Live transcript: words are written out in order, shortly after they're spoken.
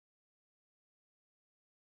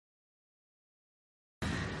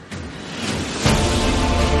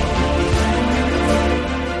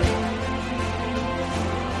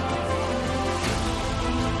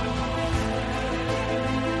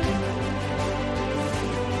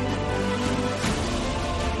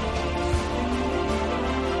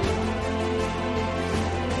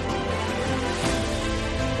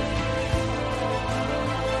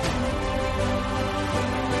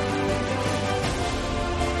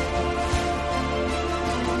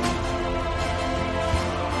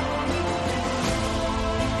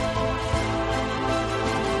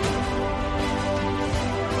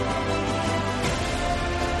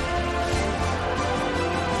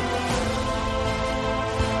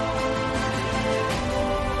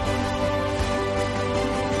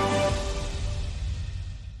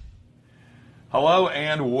Hello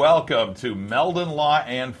and welcome to Meldon Law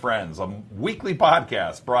and Friends, a weekly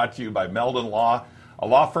podcast brought to you by Meldon Law, a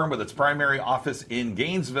law firm with its primary office in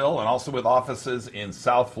Gainesville and also with offices in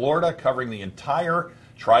South Florida, covering the entire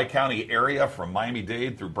Tri-County area from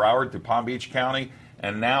Miami-Dade through Broward through Palm Beach County,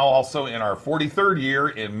 and now also in our 43rd year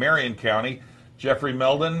in Marion County. Jeffrey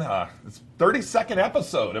Meldon, it's 32nd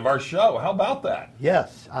episode of our show. How about that?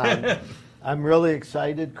 Yes, I'm really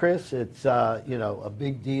excited, Chris. It's a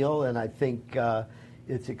big deal, and I think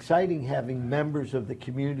it's exciting having members of the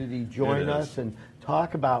community join us and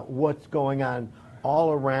talk about what's going on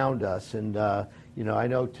all around us. And I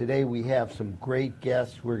know today we have some great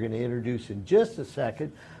guests we're going to introduce in just a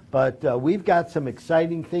second. But we've got some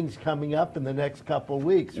exciting things coming up in the next couple of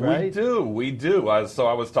weeks, right? We do. So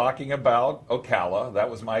I was talking about Ocala. That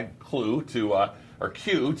was my cue to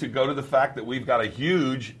go to the fact that we've got a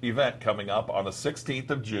huge event coming up on the 16th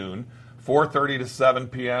of June, 4:30 to 7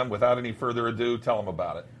 p.m. Without any further ado, tell them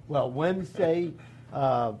about it. Well, Wednesday,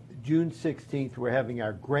 June 16th, we're having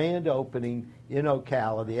our grand opening in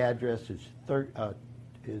Ocala. The address is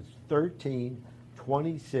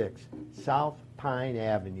 1326 South Pine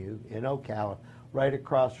Avenue in Ocala, right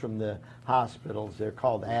across from the hospitals. They're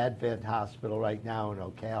called Advent Hospital right now in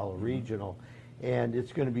Ocala Regional, and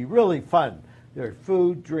it's going to be really fun. There's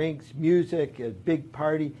food, drinks, music, a big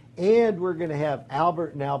party, and we're going to have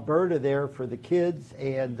Albert and Alberta there for the kids,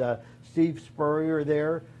 and Steve Spurrier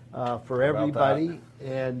there for everybody,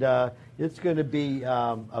 and it's going to be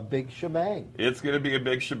a big shebang. It's going to be a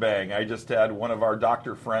big shebang. I just had one of our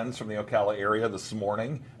doctor friends from the Ocala area this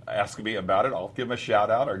morning ask me about it. I'll give him a shout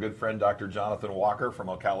out. Our good friend Dr. Jonathan Walker from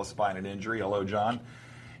Ocala Spine and Injury. Hello, John.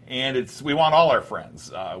 And we want all our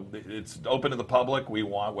friends. It's open to the public. We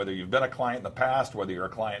want, whether you've been a client in the past, whether you're a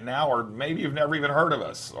client now, or maybe you've never even heard of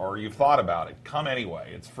us, or you've thought about it, come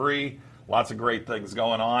anyway. It's free. Lots of great things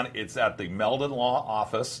going on. It's at the Meldon Law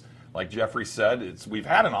office. Like Jeffrey said, we've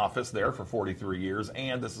had an office there for 43 years,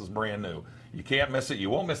 and this is brand new. You can't miss it. You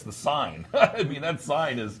won't miss the sign. I mean, that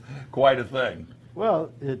sign is quite a thing.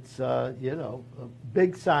 Well, it's, a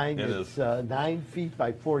big sign. It's 9 feet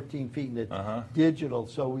by 14 feet, and it's digital,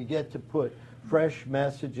 so we get to put fresh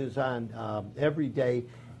messages on every day.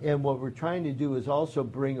 And what we're trying to do is also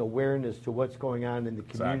bring awareness to what's going on in the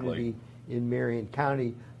community in Marion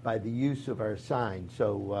County by the use of our sign.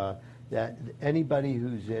 So that anybody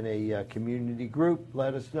who's in a community group,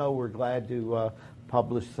 let us know. We're glad to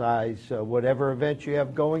publicize whatever event you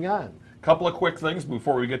have going on. Couple of quick things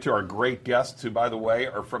before we get to our great guests, who, by the way,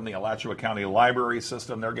 are from the Alachua County Library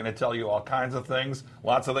System. They're going to tell you all kinds of things,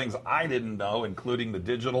 lots of things I didn't know, including the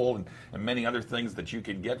digital and many other things that you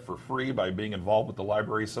can get for free by being involved with the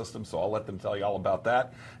library system. So I'll let them tell you all about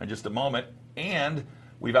that in just a moment. And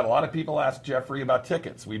we've had a lot of people ask Jeffrey about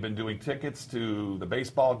tickets. We've been doing tickets to the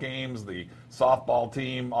baseball games, the softball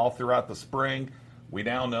team, all throughout the spring. We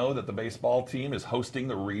now know that the baseball team is hosting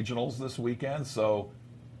the regionals this weekend, so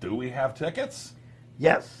do we have tickets?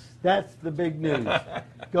 Yes, that's the big news.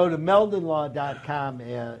 Go to meldonlaw.com,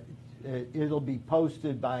 and it'll be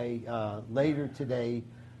posted by later today,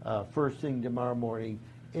 first thing tomorrow morning.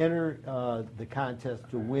 Enter the contest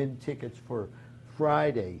to win tickets for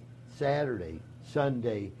Friday, Saturday,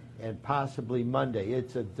 Sunday, and possibly Monday.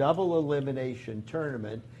 It's a double elimination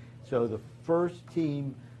tournament, so the first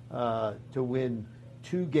team to win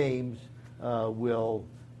 2 games will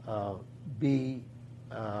be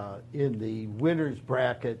in the winner's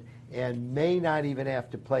bracket and may not even have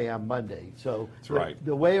to play on Monday. So that's right.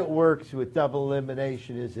 The way it works with double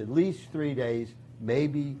elimination is at least 3 days,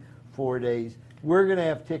 maybe 4 days. We're going to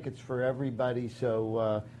have tickets for everybody,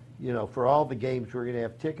 so for all the games we're going to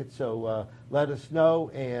have tickets. So let us know,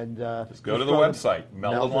 and just go to the website,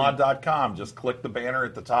 meldonlaw.com. Just click the banner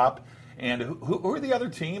at the top. And who are the other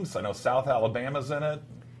teams? I know South Alabama's in it.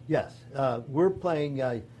 Yes, we're playing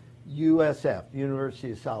USF,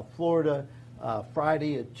 University of South Florida,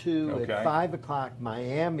 Friday at 2. Okay. At 5 o'clock,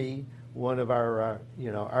 Miami, one of our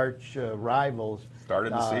arch rivals.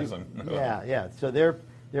 Started the season. Yeah. So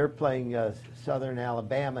they're playing Southern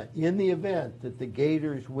Alabama. In the event that the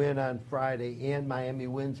Gators win on Friday and Miami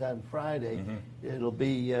wins on Friday, it'll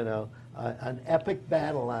be an epic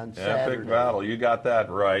battle on Saturday. Epic battle, you got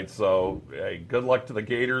that right. So hey, good luck to the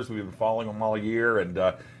Gators. We've been following them all year, and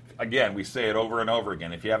again, we say it over and over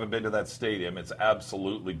again. If you haven't been to that stadium, it's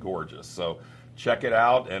absolutely gorgeous. So check it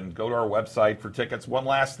out and go to our website for tickets. One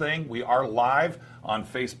last thing, we are live on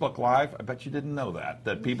Facebook Live. I bet you didn't know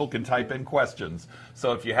that people can type in questions.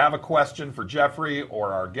 So if you have a question for Jeffrey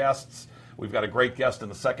or our guests, We've got a great guest in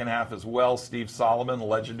the second half as well. Steve Solomon, the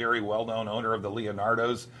legendary, well-known owner of the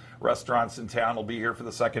Leonardo's restaurants in town, will be here for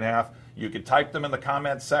the second half. You can type them in the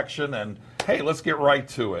comments section, and hey, let's get right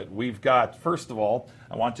to it. We've got, first of all,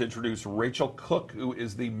 I want to introduce Rachel Cook, who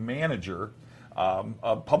is the manager,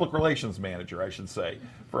 a public relations manager, I should say,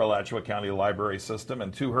 for Alachua County Library System.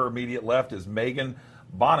 And to her immediate left is Maeghan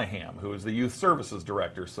Bonnaghan, who is the Youth Services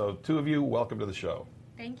Director. So two of you, welcome to the show.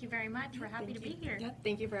 Thank you very much. We're happy to be here. Yeah,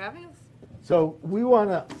 thank you for having us. So we want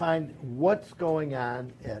to find what's going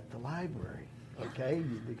on at the library, okay?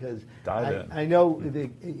 Because I know the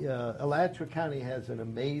Alachua County has an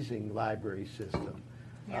amazing library system.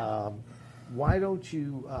 Yeah. Why don't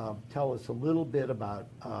you tell us a little bit about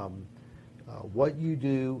what you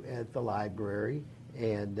do at the library,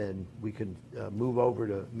 and then we can move over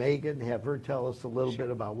to Maeghan, have her tell us a little bit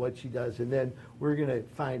about what she does, and then we're going to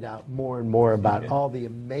find out more and more about all the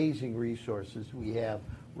amazing resources we have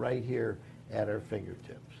right here at our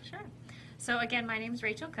fingertips. Sure. So again, my name is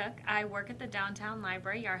Rachel Cook. I work at the downtown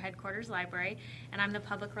library, our headquarters library, and I'm the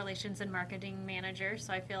public relations and marketing manager,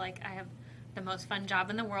 so I feel like I have the most fun job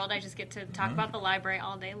in the world. I just get to talk about the library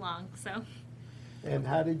all day long. So. And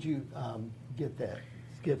how did you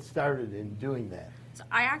get started in doing that? So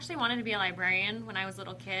I actually wanted to be a librarian when I was a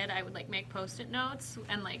little kid. I would make Post-it notes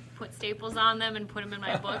and put staples on them and put them in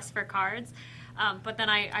my books for cards. But then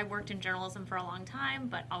I worked in journalism for a long time,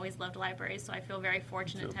 but always loved libraries, so I feel very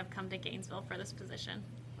fortunate to have come to Gainesville for this position.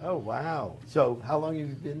 Oh, wow. So how long have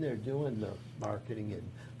you been there doing the marketing and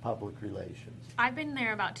public relations? I've been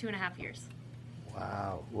there about 2.5 years.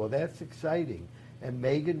 Wow. Well, that's exciting. And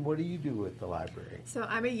Maeghan, what do you do at the library? So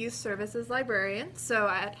I'm a youth services librarian. So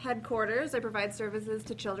at headquarters, I provide services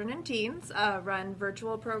to children and teens, run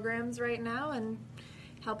virtual programs right now, and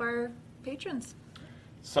help our patrons.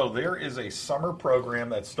 So there is a summer program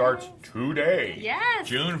that starts today, Yes.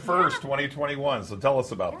 June 1st, 2021. So tell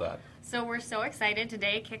us about that. So we're so excited.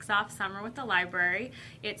 Today kicks off Summer with the Library.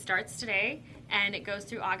 It starts today, and it goes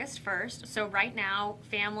through August 1st. So right now,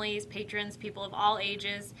 families, patrons, people of all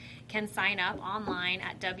ages can sign up online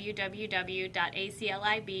at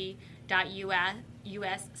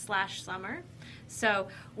www.aclib.us/summer. So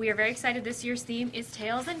we are very excited. This year's theme is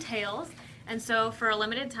Tales and Tales. And so for a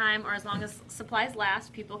limited time, or as long as supplies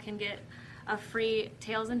last, people can get a free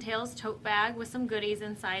Tales and Tales tote bag with some goodies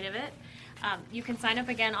inside of it. You can sign up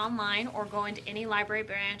again online or go into any library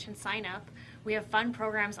branch and sign up. We have fun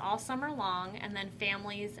programs all summer long, and then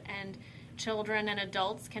families and children and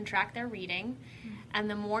adults can track their reading. And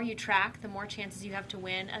the more you track, the more chances you have to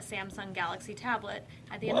win a Samsung Galaxy tablet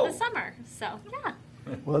at the end of the summer. So, yeah.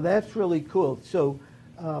 Well, that's really cool. So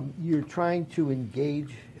you're trying to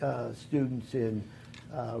engage students in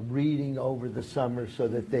reading over the summer so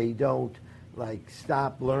that they don't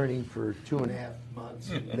stop learning for 2.5 months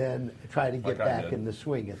and then try to get back in the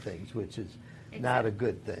swing of things, which is not a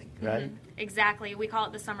good thing, right? Mm-hmm. Exactly. We call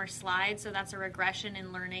it the summer slide, so that's a regression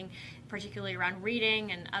in learning, particularly around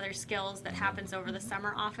reading and other skills that happens over the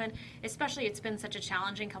summer often. Especially, it's been such a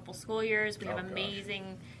challenging couple school years. We have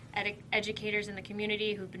amazing educators in the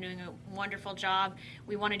community who've been doing a wonderful job.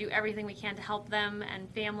 We want to do everything we can to help them and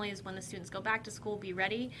families when the students go back to school be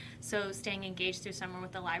ready. So staying engaged through summer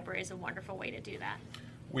with the library is a wonderful way to do that.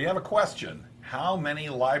 We have a question. How many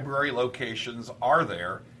library locations are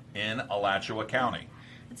there in Alachua County?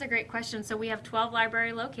 That's a great question. So we have 12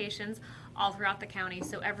 library locations all throughout the county.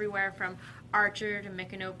 So everywhere from Archer to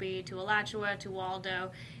Micanopy to Alachua to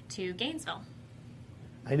Waldo to Gainesville.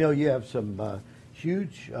 I know you have some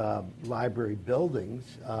huge library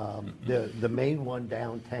buildings. The main one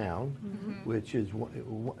downtown, which is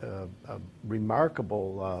a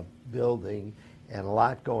remarkable building and a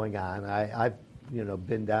lot going on. I've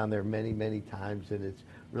been down there many times, and it's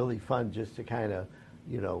really fun just to kind of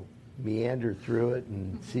meander through it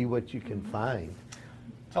and see what you can find.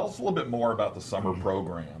 Tell us a little bit more about the summer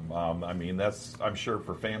program. That's, I'm sure,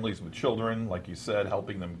 for families with children, like you said,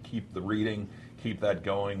 helping them keep the reading, keep that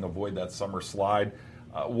going, avoid that summer slide.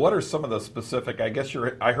 What are some of the specific, I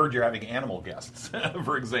heard you're having animal guests,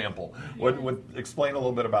 for example. Explain a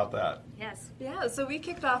little bit about that. Yes. Yeah, so we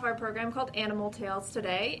kicked off our program called Animal Tales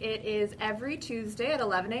today. It is every Tuesday at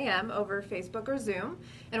 11 a.m. over Facebook or Zoom,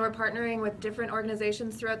 and we're partnering with different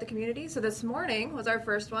organizations throughout the community. So this morning was our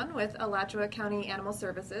first one with Alachua County Animal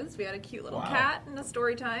Services. We had a cute little cat and a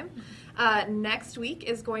story time. Next week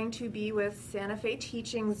is going to be with Santa Fe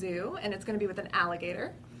Teaching Zoo, and it's going to be with an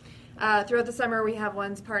alligator. Throughout the summer, we have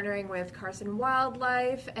ones partnering with Carson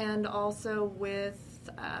Wildlife and also with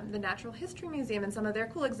the Natural History Museum and some of their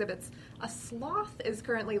cool exhibits. A sloth is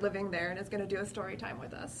currently living there and is going to do a story time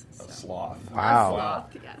with us. A sloth. Wow. A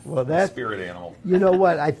sloth, yes. Well, that's Spirit animal. You know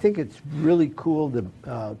what? I think it's really cool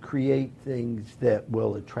to create things that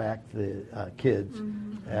will attract the kids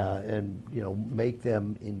and make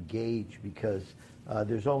them engage, because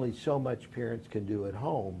there's only so much parents can do at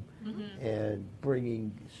home, and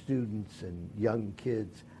bringing students and young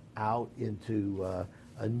kids out into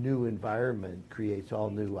a new environment creates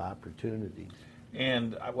all new opportunities.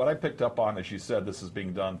 And what I picked up on, as you said, this is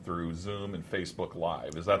being done through Zoom and Facebook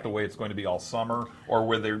Live. Is that the way it's going to be all summer, or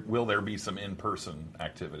will there be some in-person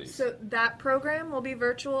activities? So that program will be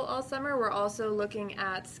virtual all summer. We're also looking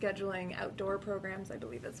at scheduling outdoor programs, I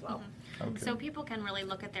believe, as well. Okay. So people can really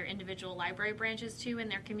look at their individual library branches too in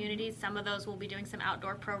their communities. Some of those will be doing some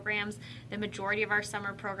outdoor programs. The majority of our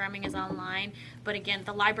summer programming is online, but again,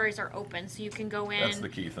 the libraries are open, so you can go in. That's the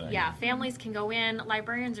key thing. Yeah, families can go in.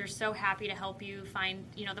 Librarians are so happy to help you find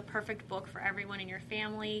the perfect book for everyone in your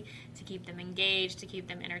family, to keep them engaged, to keep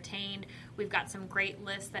them entertained. We've got some great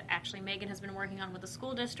lists that actually Maeghan has been working on with the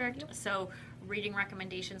school district. So reading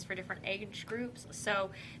recommendations for different age groups, so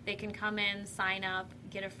they can come in, sign up,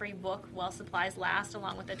 get a free book while supplies last,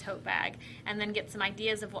 along with a tote bag, and then get some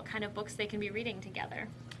ideas of what kind of books they can be reading together.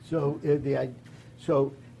 So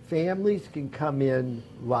so families can come in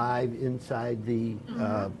live inside the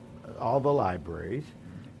all the libraries.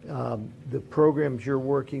 The programs you're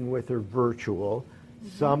working with are virtual.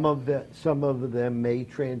 Some of them may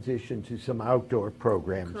transition to some outdoor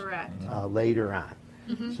programs. Correct. Later on.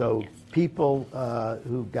 So people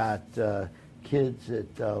who've got kids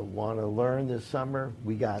that want to learn this summer,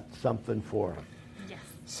 we got something for them. Yes.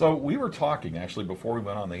 So we were talking actually before we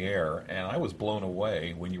went on the air, and I was blown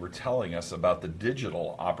away when you were telling us about the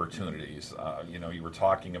digital opportunities. You were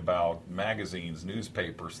talking about magazines,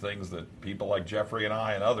 newspapers, things that people like Jeffrey and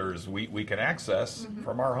I and others, we can access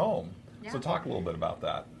from our home. Yeah. So talk a little bit about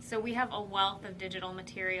that. So we have a wealth of digital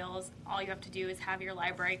materials. All you have to do is have your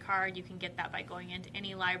library card. You can get that by going into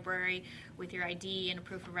any library with your ID and a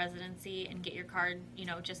proof of residency and get your card,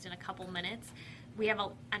 just in a couple minutes. We have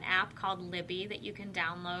an app called Libby that you can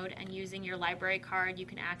download, and using your library card, you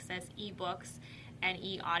can access ebooks and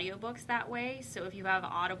e-audiobooks that way. So if you have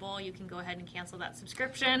Audible, you can go ahead and cancel that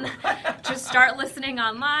subscription. Just start listening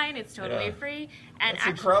online. It's totally free. And That's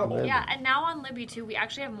incredible. Yeah, and now on Libby too, we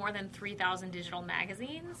actually have more than 3,000 digital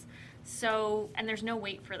magazines. So, and there's no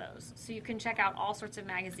wait for those. So you can check out all sorts of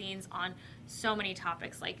magazines on so many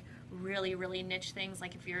topics, like really, really niche things,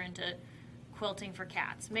 like if you're into quilting for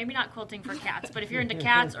cats. Maybe not quilting for cats, but if you're into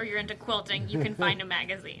cats or you're into quilting, you can find a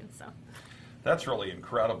magazine. So That's really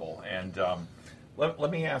incredible. And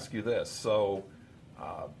let me ask you this. So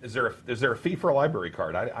is there a fee for a library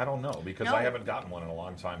card? I don't know, because No. I haven't gotten one in a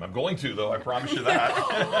long time. I'm going to, though. I promise you that.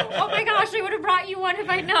 oh my gosh, I would have brought you one if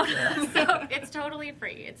I'd known. So it's totally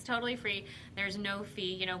free. It's totally free. There's no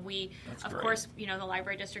fee. We, That's of great. course, the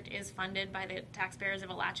library district is funded by the taxpayers of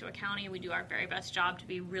Alachua County. We do our very best job to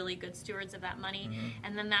be really good stewards of that money.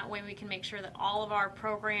 And then that way we can make sure that all of our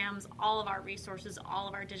programs, all of our resources, all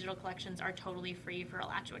of our digital collections are totally free for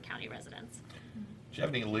Alachua County residents. Do you have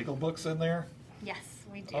any legal books in there? Yes,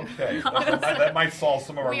 we do. Okay. that might solve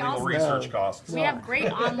some of our We legal also- research costs. We have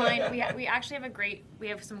great online. We actually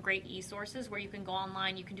have some great e-sources where you can go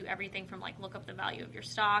online. You can do everything from look up the value of your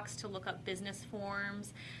stocks to look up business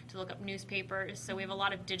forms to look up newspapers. So we have a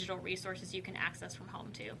lot of digital resources you can access from home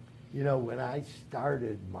too. When I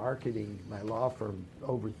started marketing my law firm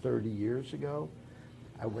over 30 years ago,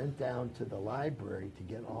 I went down to the library to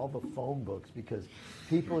get all the phone books, because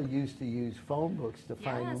people used to use phone books to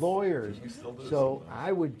find Yes. lawyers. You still do So sometimes.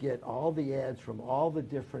 I would get all the ads from all the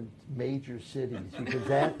different major cities,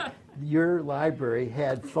 because your library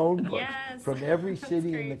had phone books Yes. from every That's city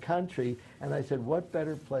in the great. country. And I said, what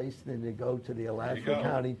better place than to go to the you Alachua go.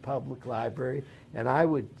 County Public Library? And I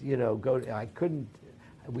would,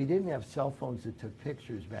 we didn't have cell phones that took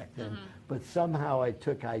pictures back then, but somehow I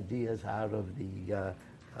took ideas out of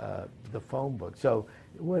the phone book. So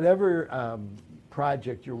whatever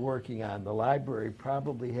project you're working on, the library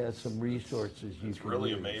probably has some resources you It's can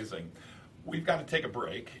really use. amazing. We've got to take a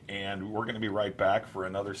break, and we're going to be right back for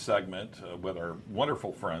another segment with our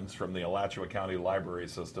wonderful friends from the Alachua County Library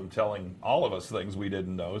System, telling all of us things we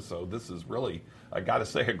didn't know. So this is really, I got to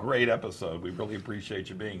say, a great episode. We really appreciate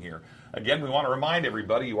you being here. Again, we want to remind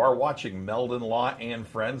everybody you are watching Meldon Law and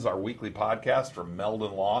Friends, our weekly podcast from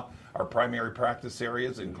Meldon Law. Our primary practice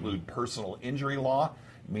areas include personal injury law,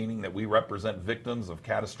 meaning that we represent victims of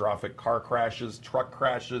catastrophic car crashes, truck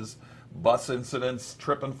crashes, bus incidents,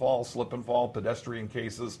 trip and fall, slip and fall, pedestrian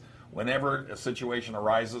cases, Whenever a situation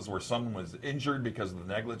arises where someone was injured because of the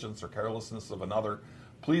negligence or carelessness of another,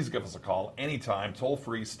 please give us a call anytime,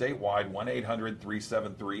 toll-free, statewide,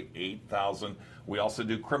 1-800-373-8000. We also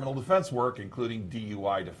do criminal defense work, including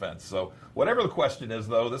DUI defense. So whatever the question is,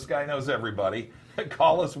 though, this guy knows everybody.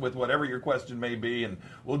 Call us with whatever your question may be, and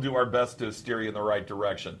we'll do our best to steer you in the right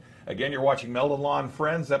direction. Again, you're watching Meldon Law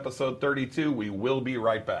Friends, episode 32. We will be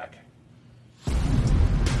right back.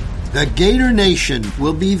 The Gator Nation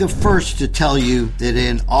will be the first to tell you that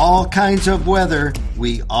in all kinds of weather,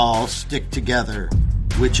 we all stick together,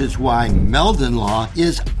 which is why Meldon Law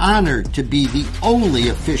is honored to be the only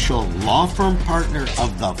official law firm partner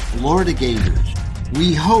of the Florida Gators.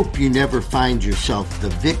 We hope you never find yourself the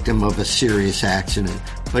victim of a serious accident,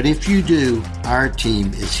 but if you do, our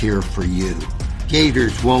team is here for you.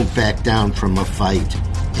 Gators won't back down from a fight,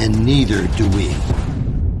 and neither do we.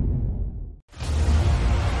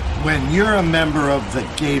 When you're a member of the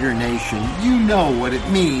Gator Nation, you know what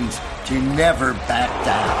it means to never back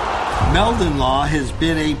down. Meldon Law has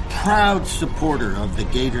been a proud supporter of the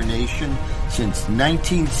Gator Nation since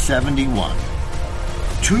 1971.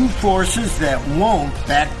 Two forces that won't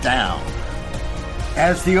back down.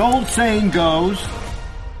 As the old saying goes,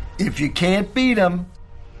 if you can't beat 'em,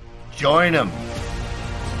 join 'em.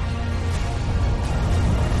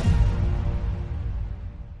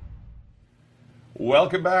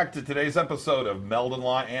 Welcome back to today's episode of Meldon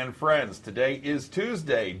Law and Friends. Today is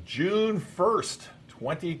Tuesday, June 1st,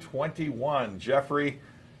 2021. Jeffrey,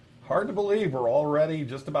 hard to believe we're already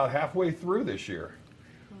just about halfway through this year.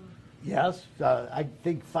 Yes, I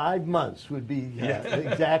think 5 months would be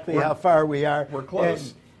exactly how far we are. We're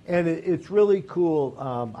close. And it's really cool.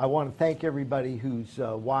 I want to thank everybody who's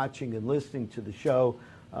watching and listening to the show.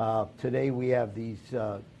 Today we have these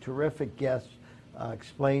terrific guests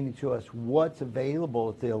explaining to us what's available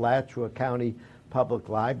at the Alachua County Public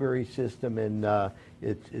Library System, and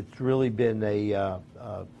it's really been a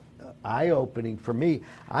eye-opening for me.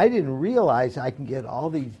 I didn't realize I can get all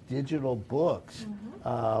these digital books,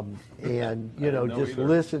 and just either.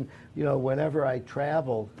 listen. Whenever I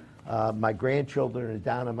travel, my grandchildren are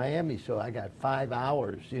down in Miami, so I got 5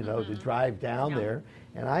 hours, to drive down there,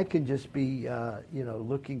 and I can just be,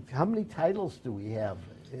 looking. How many titles do we have?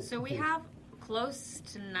 So we have close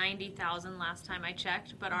to 90,000 last time I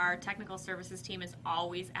checked, but our technical services team is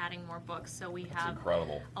always adding more books, so we have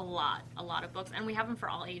incredible. a lot of books, and we have them for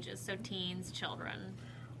all ages, so teens, children.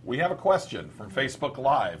 We have a question from Facebook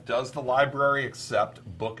Live. Does the library accept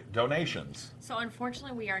book donations? So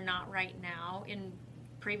unfortunately, we are not right now. In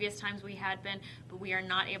previous times we had been, but we are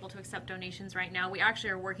not able to accept donations right now. We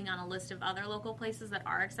actually are working on a list of other local places that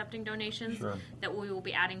are accepting donations that we will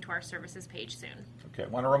be adding to our services page soon. Okay, I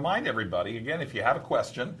want to remind everybody, again, if you have a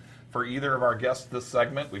question for either of our guests this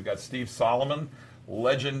segment, we've got Steve Solomon,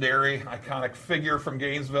 legendary, iconic figure from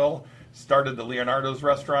Gainesville, started the Leonardo's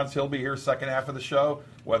restaurants. He'll be here second half of the show.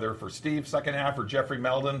 Whether for Steve, second half, or Jeffrey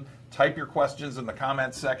Meldon, type your questions in the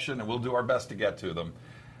comments section, and we'll do our best to get to them.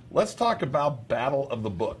 Let's talk about Battle of the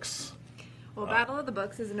Books. Well, Battle of the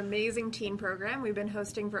Books is an amazing teen program we've been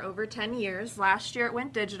hosting for over 10 years. Last year it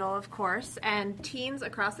went digital, of course, and teens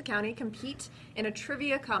across the county compete in a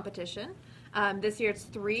trivia competition. This year it's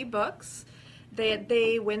 3 books.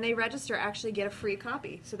 They when they register, actually get a free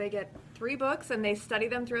copy. So they get 3 books, and they study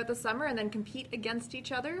them throughout the summer and then compete against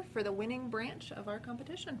each other for the winning branch of our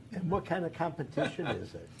competition. And what kind of competition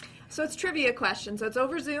is it? So it's trivia questions. So it's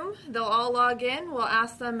over Zoom. They'll all log in. We'll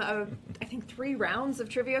ask them, I think, 3 rounds of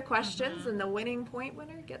trivia questions, and the winning point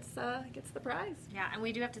winner gets the prize. Yeah, and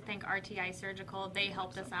we do have to thank RTI Surgical. They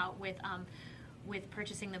helped us out with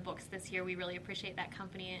purchasing the books this year. We really appreciate that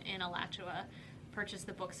company in Alachua purchase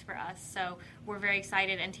the books for us. So we're very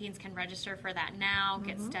excited, and teens can register for that now,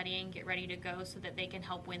 get studying, get ready to go so that they can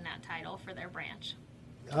help win that title for their branch.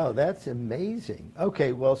 Oh, that's amazing.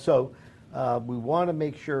 Okay, well, so we want to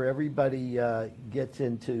make sure everybody gets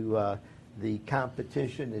into the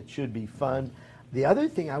competition. It should be fun. The other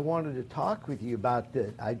thing I wanted to talk with you about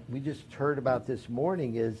that we just heard about this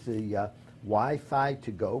morning is the Wi-Fi to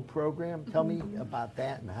Go program. Tell me about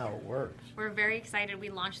that and how it works. We're very excited. We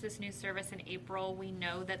launched this new service in April. We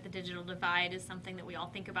know that the digital divide is something that we all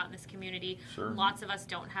think about in this community. Sure. Lots of us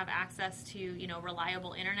don't have access to,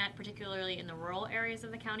 reliable internet, particularly in the rural areas of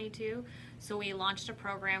the county too. So we launched a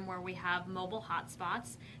program where we have mobile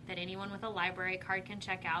hotspots that anyone with a library card can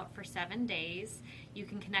check out for 7 days. You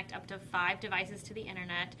can connect up to 5 devices to the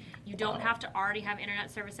internet. You don't have to already have internet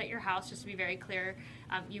service at your house, just to be very clear.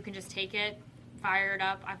 You can just take it, fired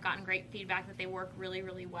up. I've gotten great feedback that they work really,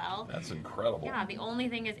 really well. That's incredible. Yeah, the only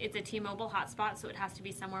thing is it's a T-Mobile hotspot, so it has to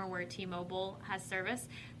be somewhere where T-Mobile has service,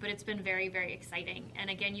 but it's been very, very exciting. And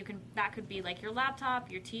again, that could be like your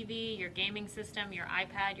laptop, your TV, your gaming system, your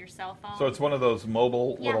iPad, your cell phone. So it's one of those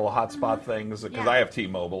mobile little hotspot things, because I have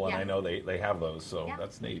T-Mobile, and I know they have those, so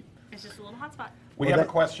that's neat. It's just a little hotspot. We have a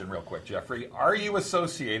question real quick, Jeffrey. Are you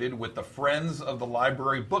associated with the Friends of the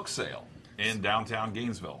Library book sale in downtown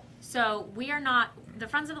Gainesville? So we are not. The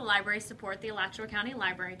Friends of the Library support the Alachua County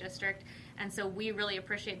Library District, and so we really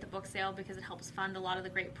appreciate the book sale because it helps fund a lot of the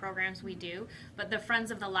great programs we do. But the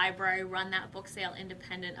Friends of the Library run that book sale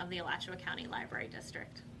independent of the Alachua County Library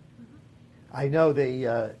District. I know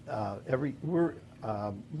we're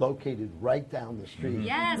located right down the street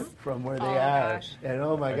from where they are. Gosh. And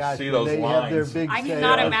oh my gosh, see when those they have their big I sale.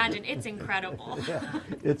 cannot imagine. It's incredible.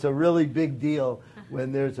 It's a really big deal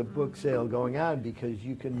when there's a book sale going on because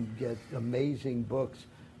you can get amazing books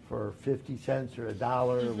for 50 cents or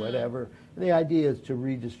 $1 or whatever. And the idea is to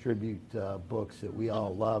redistribute books that we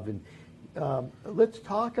all love. And let's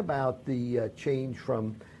talk about the change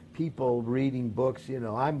from people reading books. You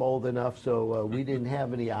know, I'm old enough, so we didn't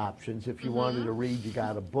have any options. If you wanted to read, you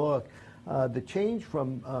got a book. The change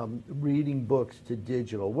from reading books to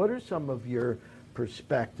digital, what are some of your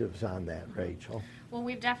perspectives on that, Rachel? Well,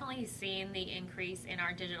 we've definitely seen the increase in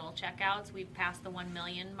our digital checkouts. We've passed the 1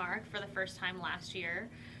 million mark for the first time last year.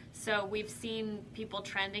 So we've seen people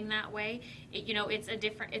trending that way.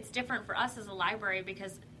 It's different for us as a library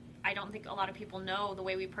because I don't think a lot of people know the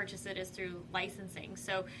way we purchase it is through licensing.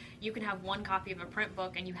 So you can have one copy of a print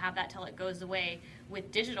book and you have that till it goes away.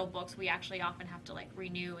 With digital books, we actually often have to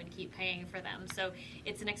renew and keep paying for them. So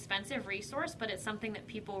it's an expensive resource, but it's something that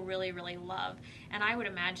people really, really love. And I would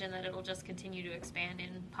imagine that it'll just continue to expand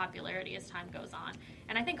in popularity as time goes on.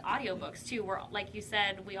 And I think audiobooks too, like you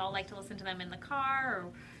said, we all like to listen to them in the car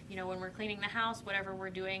or when we're cleaning the house, whatever we're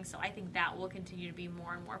doing. So I think that will continue to be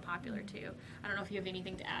more and more popular too. I don't know if you have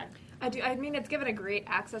anything to add. I do. I mean, it's given a great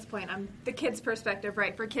access point. The kid's perspective,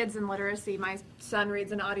 right? For kids in literacy, my son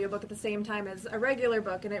reads an audiobook at the same time as a regular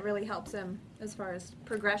book, and it really helps him as far as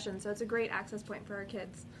progression. So it's a great access point for our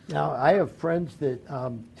kids. Now, I have friends that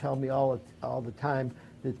tell me all the time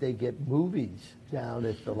that they get movies down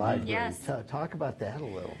at the library. Yes. Talk about that a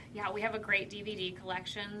little. Yeah, we have a great DVD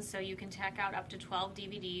collection, so you can check out up to 12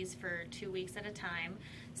 DVDs for 2 weeks at a time.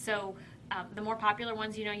 So the more popular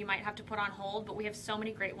ones, you might have to put on hold, but we have so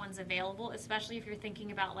many great ones available, especially if you're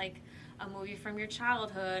thinking about a movie from your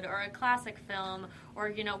childhood or a classic film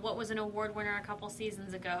or, what was an award winner a couple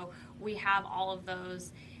seasons ago. We have all of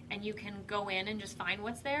those. And you can go in and just find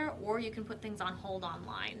what's there, or you can put things on hold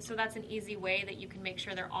online. So that's an easy way that you can make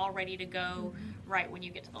sure they're all ready to go right when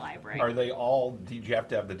you get to the library. Are they all, do you have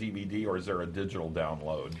to have the DVD, or is there a digital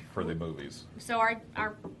download for the movies? So our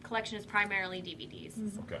collection is primarily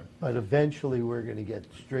DVDs. Okay. But eventually we're going to get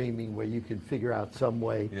streaming where you can figure out some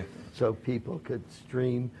way so people could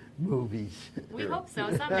stream movies. We hope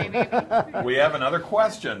so, someday maybe. We have another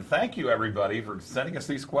question. Thank you, everybody, for sending us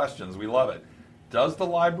these questions. We love it. Does the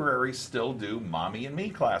library still do Mommy and Me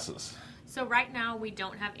classes? So right now we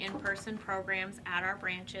don't have in-person programs at our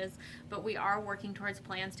branches, but we are working towards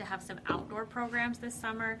plans to have some outdoor programs this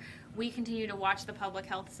summer. We continue to watch the public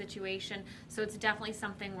health situation, so it's definitely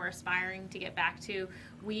something we're aspiring to get back to.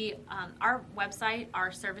 Our website,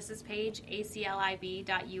 our services page,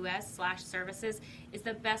 aclib.us/services, is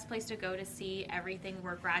the best place to go to see everything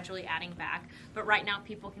we're gradually adding back. But right now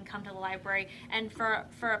people can come to the library, and for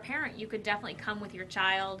a parent, you could definitely come with your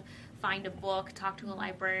child, find a book, talk to a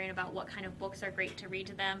librarian about what kind of books are great to read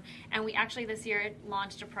to them. And we actually this year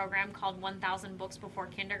launched a program called 1,000 Books Before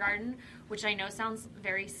Kindergarten, which I know sounds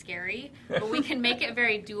very scary, but we can make it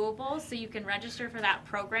very doable. So you can register for that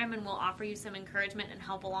program and we'll offer you some encouragement and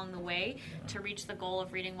help along the way to reach the goal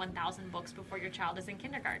of reading 1,000 books before your child is in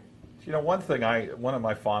kindergarten. One of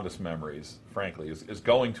my fondest memories, frankly, is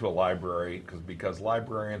going to a library because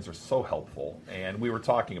librarians are so helpful. And we were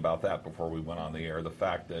talking about that before we went on the air, the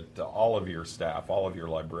fact that all of your staff, all of your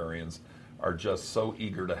librarians are just so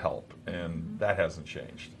eager to help, and that hasn't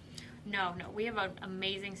changed. No, we have an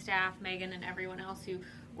amazing staff. Megan and everyone else who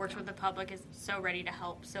works with the public is so ready to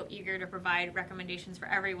help, so eager to provide recommendations for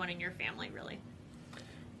everyone in your family, really.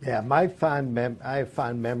 Yeah, I have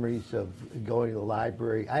fond memories of going to the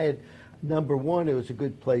library. Number one, it was a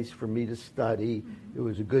good place for me to study. It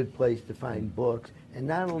was a good place to find books. And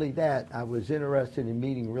not only that, I was interested in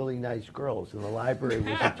meeting really nice girls, and the library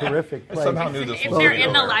was a terrific place. I somehow knew this If was they're going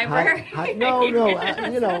in the nowhere. library.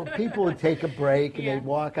 No. People would take a break and they'd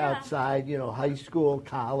walk Yeah. outside, high school,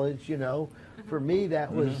 college, For me,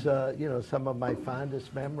 that was, some of my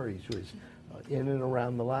fondest memories was in and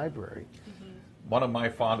around the library. One of my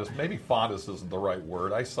fondest, maybe fondest isn't the right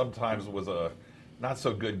word. I sometimes was a not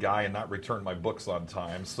so good guy and not returned my books on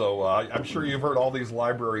time. So I'm sure you've heard all these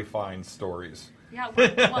library find stories. Yeah,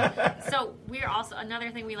 well, so we're also,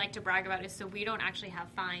 another thing we like to brag about is, so we don't actually have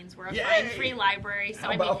fines. We're a fine-free library. So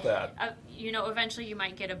How about that? Eventually you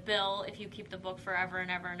might get a bill if you keep the book forever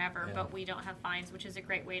and ever and ever, but we don't have fines, which is a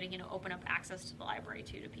great way to, open up access to the library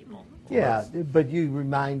too to people. Yeah, but you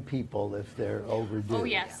remind people if they're overdue. Oh,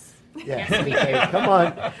 yes. Yeah. Yes, we do. Hey,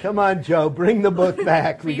 come on, Joe, bring the book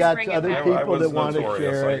back. We Please got bring it other back. I people was that want to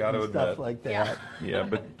notorious, share I it gotta and stuff admit. like Yeah. that. Yeah,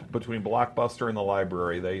 but between Blockbuster and the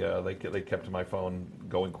library, they kept my phone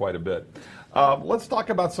going quite a bit. Let's talk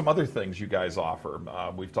about some other things you guys offer.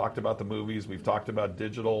 We've talked about the movies. We've talked about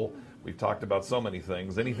digital. We've talked about so many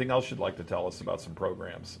things. Anything else you'd like to tell us about some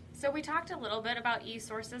programs? So we talked a little bit about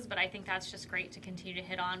e-sources, but I think that's just great to continue to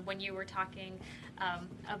hit on. When you were talking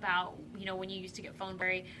about, when you used to get phone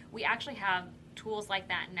bill, we actually have tools like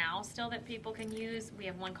that now still that people can use. We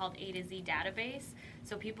have one called A to Z database,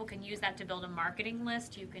 so people can use that to build a marketing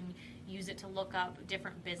list. You can use it to look up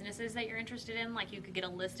different businesses that you're interested in. Like you could get a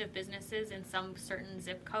list of businesses in some certain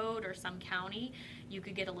zip code or some county. You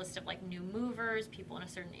could get a list of like new movers, people in a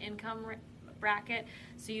certain income bracket.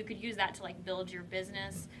 So you could use that to like build your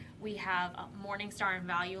business. We have a Morningstar and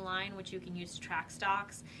Value Line, which you can use to track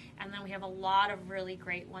stocks. And then we have a lot of really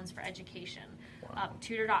great ones for education.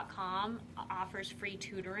 Tutor.com offers free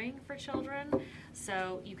tutoring for children.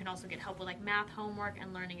 So you can also get help with like math homework,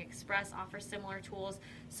 and Learning Express offers similar tools.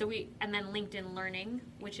 And then LinkedIn Learning,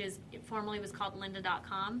 which formerly was called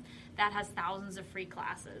lynda.com, that has thousands of free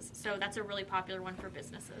classes. So that's a really popular one for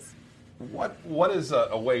businesses. What is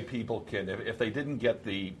a way people can, if they didn't get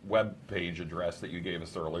the web page address that you gave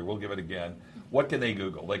us earlier, we'll give it again. What can they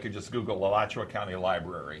Google? They could just Google Alachua County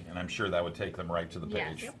Library, and I'm sure that would take them right to the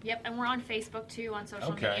page. Yes. Yep, and we're on Facebook too, on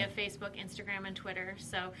social media, Facebook, Instagram, and Twitter.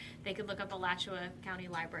 So they could look up Alachua County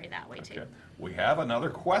Library that way too. We have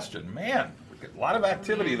another question. Man, a lot of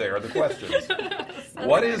activity there, the questions.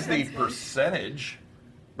 What is the percentage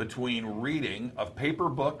between reading of paper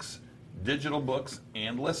books, digital books,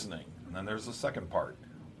 and listening? And then there's the second part.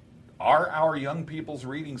 Are our young people's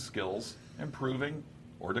reading skills improving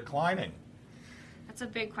or declining? That's a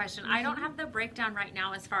big question. I don't have the breakdown right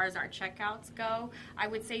now as far as our checkouts go. I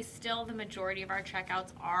would say still the majority of our checkouts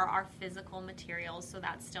are our physical materials, so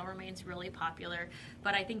that still remains really popular.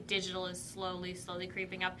 But I think digital is slowly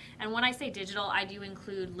creeping up. And when I say digital, I do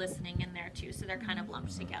include listening in there too, so they're kind of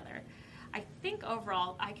lumped together. I think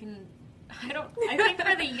overall, I think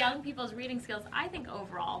for the young people's reading skills, I think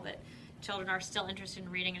overall that children are still interested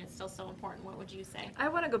in reading, and it's still so important. What would you say? I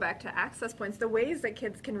want to go back to access points. The ways that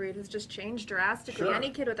kids can read has just changed drastically. Sure.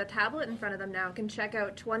 Any kid with a tablet in front of them now can check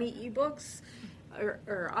out 20 ebooks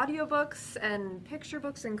or audiobooks and picture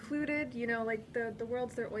books included. Like the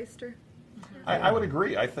world's their oyster. I would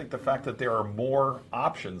agree. I think the fact that there are more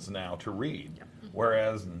options now to read,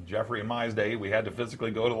 whereas in Jeffrey and my day, we had to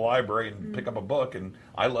physically go to the library and pick up a book, and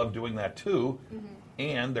I love doing that too.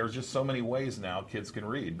 And there's just so many ways now kids can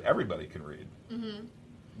read. Everybody can read. And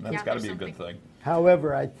that's got to be a good thing.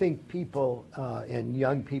 However, I think people, and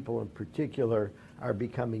young people in particular, are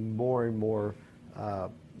becoming more and more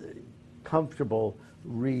comfortable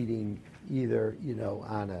reading either,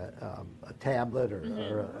 on a tablet or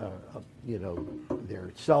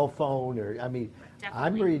their cell phone, or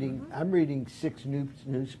I'm reading 6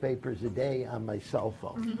 newspapers a day on my cell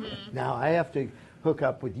phone. Now I have to hook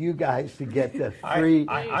up with you guys to get the free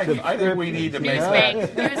I think we need to make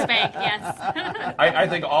Newsbank, yes. I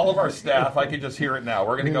think all of our staff, I can just hear it now.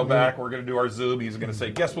 We're going to go back. We're going to do our Zoom. He's going to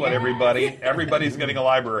say, guess what, everybody? Everybody's getting a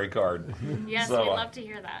library card. Yes, So, we'd love to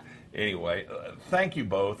hear that. Anyway, thank you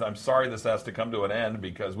both. I'm sorry this has to come to an end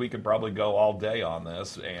because we could probably go all day on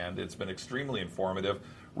this, and it's been extremely informative.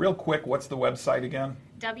 Real quick, what's the website again?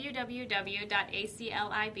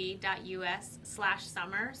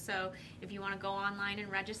 www.aclib.us/summer. So if you want to go online and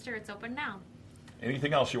register, it's open now.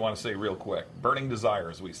 Anything else you want to say real quick? Burning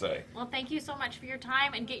desires, we say. Well, thank you so much for your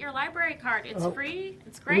time, and get your library card. It's free.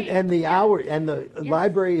 It's great. And the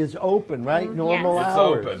library is open, right? Normal It's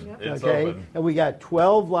hours. open. It's okay? open. And we got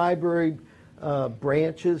 12 library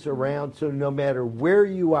branches around, so no matter where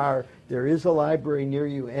you are, there is a library near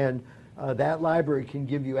you, and that library can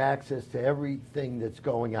give you access to everything that's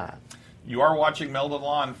going on. You are watching Meldon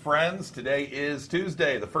Law Friends. Today is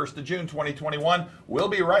Tuesday, the 1st of June, 2021. We'll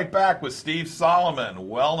be right back with Steve Solomon,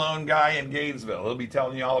 well-known guy in Gainesville. He'll be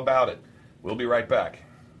telling you all about it. We'll be right back.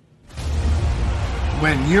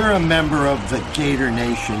 When you're a member of the Gator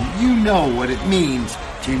Nation, you know what it means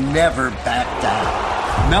to never back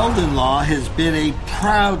down. Meldon Law has been a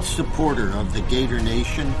proud supporter of the Gator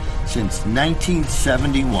Nation since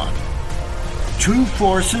 1971. Two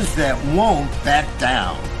forces that won't back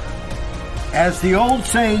down. As the old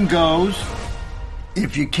saying goes,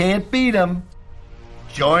 if you can't beat 'em,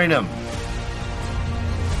 join 'em.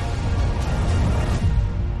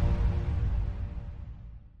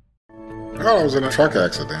 I was in a truck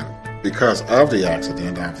accident. Because of the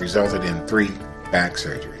accident, I've resulted in 3 back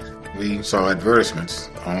surgeries. We saw advertisements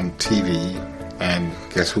on TV, and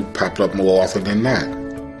guess who popped up more often than not?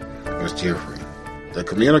 It was Jeffrey. The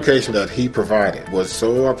communication that he provided was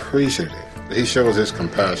so appreciative that he shows his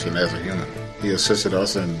compassion as a human. He assisted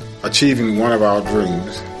us in achieving one of our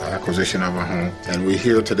dreams, the acquisition of a home, and we're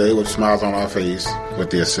here today with smiles on our face with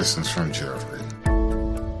the assistance from Jeffrey.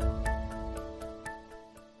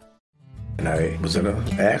 And I was in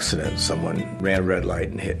an accident. Someone ran a red light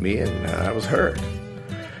and hit me, and I was hurt.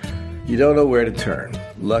 You don't know where to turn.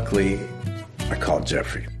 Luckily, I called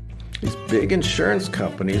Jeffrey. These big insurance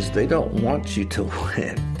companies, they don't want you to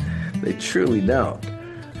win. They truly don't.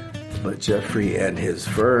 But Jeffrey and his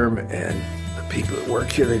firm and the people that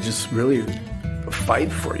work here, they just really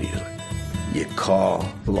fight for you. You call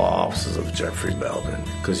the law offices of Jeffrey Meldon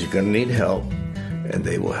because you're going to need help, and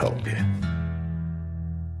they will help you.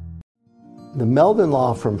 The Meldon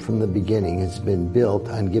Law Firm from the beginning has been built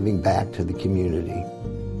on giving back to the community.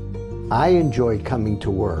 I enjoy coming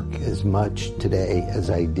to work as much today as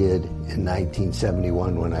I did in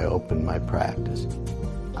 1971 when I opened my practice.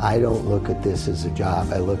 I don't look at this as a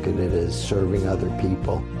job. I look at it as serving other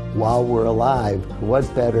people. While we're alive,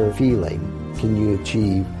 what better feeling can you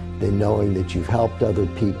achieve than knowing that you've helped other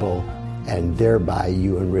people and thereby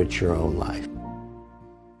you enrich your own life?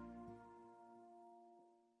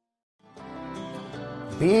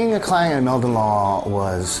 Being a client at Meldon Law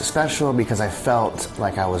was special because I felt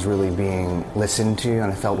like I was really being listened to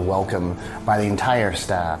and I felt welcome by the entire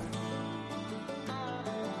staff.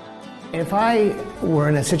 If I were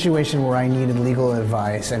in a situation where I needed legal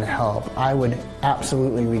advice and help, I would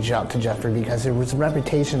absolutely reach out to Jeffrey because his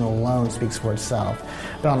reputation alone speaks for itself.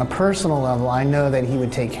 But on a personal level, I know that he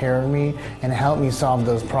would take care of me and help me solve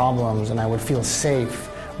those problems, and I would feel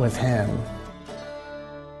safe with him.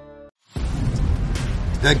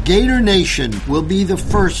 The Gator Nation will be the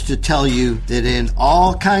first to tell you that in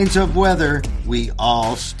all kinds of weather, we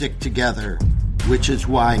all stick together, which is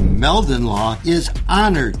why Meldon Law is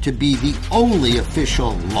honored to be the only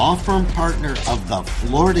official law firm partner of the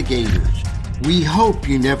Florida Gators. We hope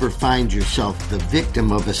you never find yourself the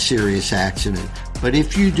victim of a serious accident, but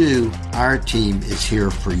if you do, our team is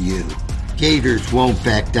here for you. Gators won't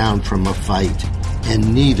back down from a fight,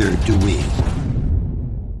 and neither do we.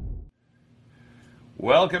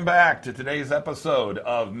 Welcome back to today's episode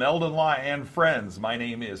of Meldon Law and Friends. My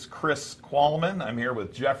name is Chris Qualman. I'm here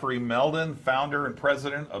with Jeffrey Meldon, founder and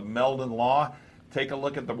president of Meldon Law. Take a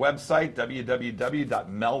look at the website,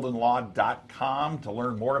 www.meldonlaw.com, to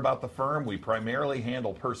learn more about the firm. We primarily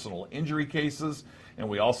handle personal injury cases, and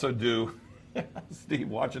we also do... Steve,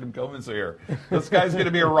 watching him come in here. This guy's going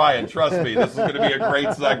to be a riot. Trust me, this is going to be a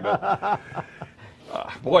great segment.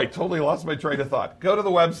 Boy, totally lost my train of thought. Go to the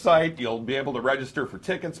website. You'll be able to register for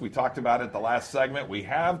tickets. We talked about it the last segment. We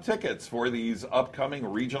have tickets for these upcoming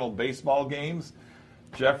regional baseball games.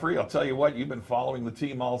 Jeffrey, I'll tell you what, you've been following the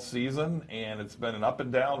team all season, and it's been an up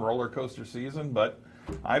and down roller coaster season, but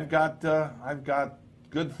I've got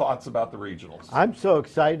good thoughts about the regionals. I'm so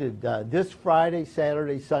excited. This Friday,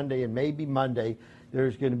 Saturday, Sunday, and maybe Monday,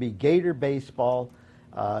 there's going to be Gator baseball.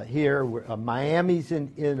 Here, Miami's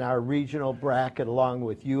in our regional bracket along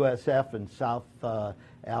with USF and South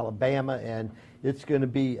Alabama, and it's going to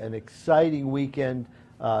be an exciting weekend.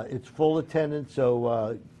 It's full attendance,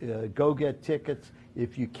 so go get tickets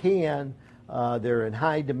if you can. They're in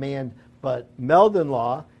high demand, but Meldon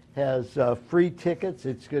Law has free tickets.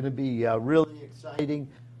 It's going to be really exciting.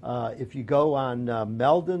 If you go on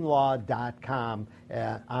meldonlaw.com,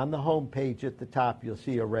 on the homepage at the top, you'll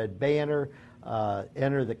see a red banner.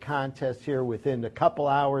 Enter the contest here within a couple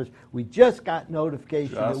hours. We just got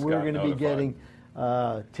notification that we're going to be getting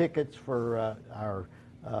tickets for our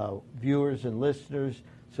viewers and listeners.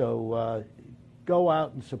 So go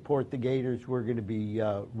out and support the Gators. We're going to be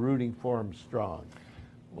rooting for them strong.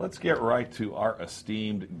 Let's get right to our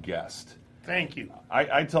esteemed guest. Thank you.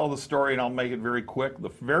 I tell the story, and I'll make it very quick. The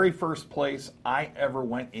very first place I ever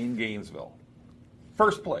went in Gainesville,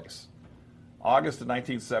 first place, August of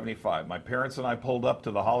 1975. My parents and I pulled up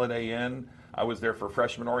to the Holiday Inn. I was there for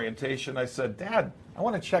freshman orientation. I said, Dad, I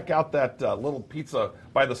want to check out that little pizza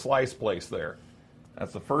by the slice place there.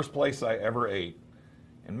 That's the first place I ever ate.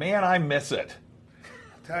 And man, I miss it.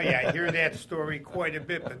 tell you, I hear that story quite a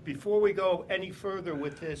bit. But before we go any further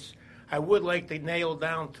with this, I would like to nail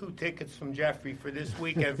down 2 tickets from Jeffrey for this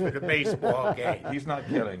weekend for the baseball game. He's not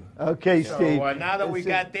kidding. Okay, Steve. So now that we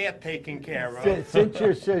got that taken care of. Since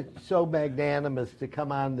you're so magnanimous to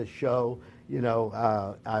come on the show,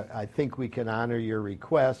 I think we can honor your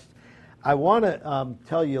request. I want to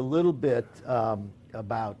tell you a little bit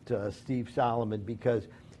about Steve Solomon, because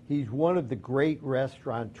he's one of the great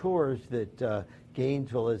restaurateurs that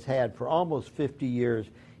Gainesville has had for almost 50 years.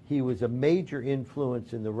 He was a major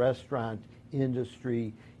influence in the restaurant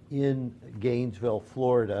industry in Gainesville,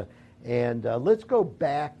 Florida. And let's go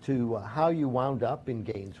back to how you wound up in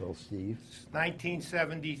Gainesville, Steve.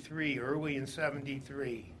 1973, early in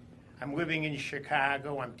 73. I'm living in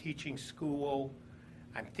Chicago. I'm teaching school.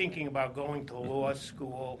 I'm thinking about going to law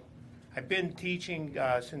school. I've been teaching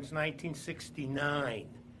since 1969.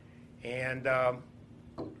 And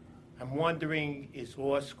I'm wondering, is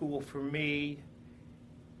law school for me?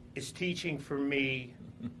 Is teaching for me?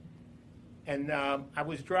 And I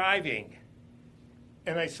was driving,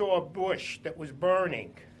 and I saw a bush that was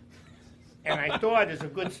burning. And I thought, as a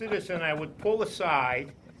good citizen, I would pull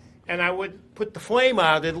aside, and I would put the flame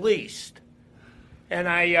out at least. And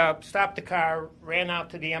I stopped the car, ran out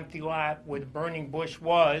to the empty lot where the burning bush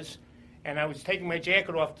was, and I was taking my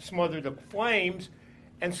jacket off to smother the flames,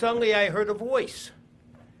 and suddenly I heard a voice.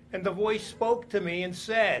 And the voice spoke to me and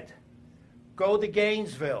said, "Go to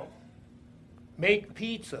Gainesville, make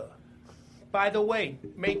pizza. By the way,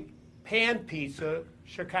 make pan pizza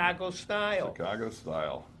Chicago style." Chicago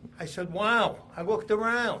style. I said, wow. I looked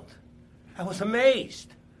around. I was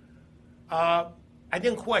amazed. I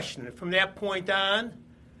didn't question it. From that point on,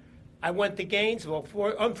 I went to Gainesville.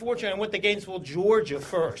 Unfortunately, I went to Gainesville, Georgia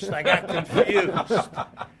first. I got confused.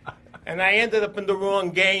 And I ended up in the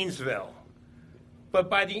wrong Gainesville. But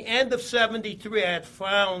by the end of 73, I had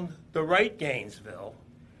found the right Gainesville,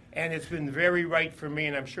 and it's been very right for me,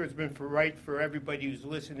 and I'm sure it's been right for everybody who's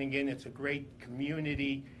listening in. It's a great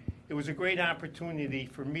community. It was a great opportunity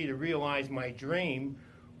for me to realize my dream,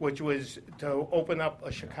 which was to open up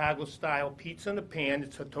a Chicago-style pizza in a pan.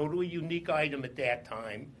 It's a totally unique item at that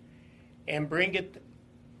time, and bring it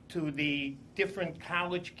to the different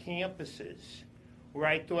college campuses where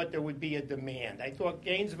I thought there would be a demand. I thought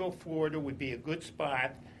Gainesville, Florida would be a good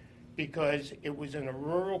spot because it was in a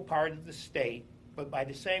rural part of the state, but by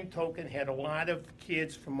the same token had a lot of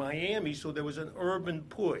kids from Miami, so there was an urban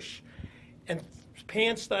push. And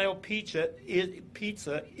pan-style pizza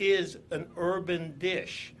is an urban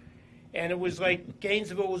dish. And it was like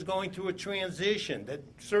Gainesville was going through a transition that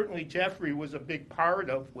certainly Jeffrey was a big part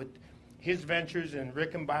of with his ventures in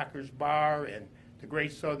Rickenbacker's Bar and the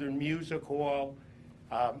Great Southern Music Hall.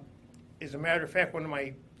 As a matter of fact, one of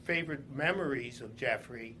my favorite memories of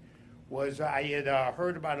Jeffrey was I had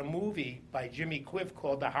heard about a movie by Jimmy Cliff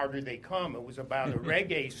called The Harder They Come. It was about a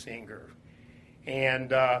reggae singer.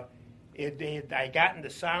 And I got in the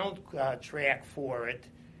soundtrack for it,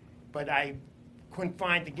 but I couldn't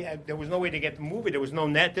there was no way to get the movie. There was no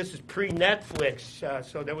net. This is pre-Netflix,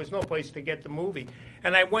 so there was no place to get the movie.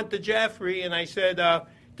 And I went to Jeffrey and I said,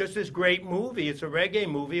 there's this great movie. It's a reggae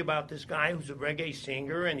movie about this guy who's a reggae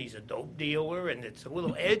singer, and he's a dope dealer, and it's a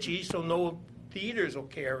little edgy, so no theaters will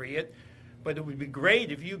carry it, but it would be great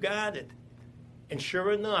if you got it. And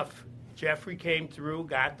sure enough, Jeffrey came through,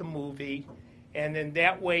 got the movie, and in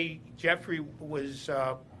that way, Jeffrey was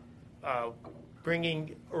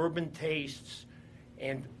bringing urban tastes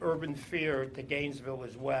and urban fare to Gainesville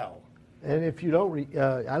as well. And if you don't,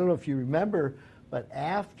 I don't know if you remember, but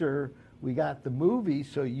after we got the movie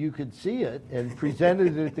so you could see it and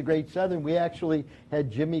presented it at the Great Southern, we actually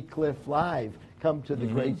had Jimmy Cliff live come to the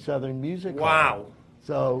Great Southern Music Hall. Wow.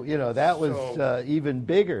 So, that was even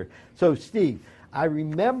bigger. So, Steve, I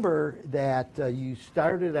remember that you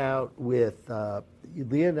started out with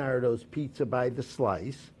Leonardo's Pizza by the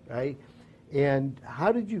Slice, right? And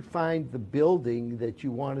how did you find the building that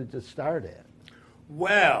you wanted to start at?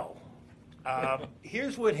 Well,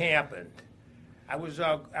 here's what happened. I was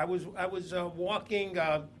walking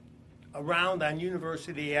around on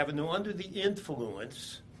University Avenue under the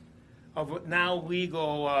influence of now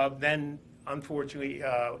legal, then unfortunately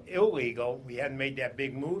illegal. We hadn't made that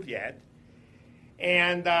big move yet.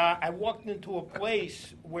 And I walked into a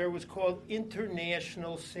place where it was called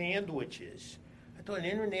International Sandwiches. I thought, an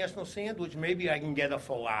international sandwich, maybe I can get a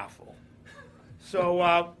falafel. So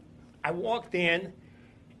I walked in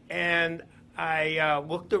and I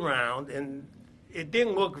looked around, and it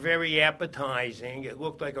didn't look very appetizing. It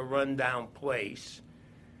looked like a rundown place.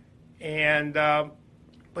 And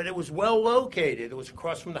but it was well located. It was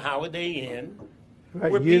across from the Holiday Inn. Right,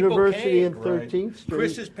 where University people came. and 13th Street.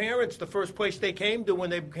 Chris's parents, the first place they came to when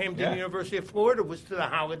they came to the University of Florida was to the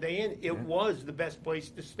Holiday Inn. It was the best place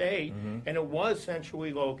to stay, and it was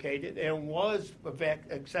centrally located, and it was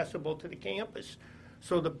accessible to the campus.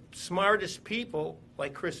 So the smartest people,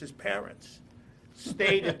 like Chris's parents,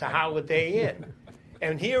 stayed at the Holiday Inn.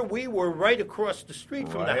 And here we were right across the street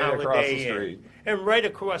from the Holiday Inn, and right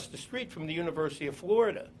across the street from the University of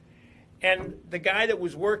Florida. And the guy that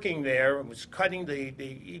was working there was cutting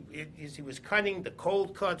he was cutting the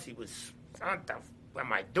cold cuts. He was, what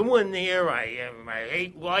am I doing here? I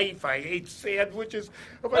hate life. I hate sandwiches.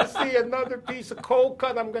 If I see another piece of cold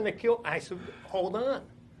cut, I'm going to kill. I said, hold on.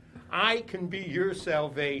 I can be your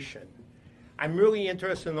salvation. I'm really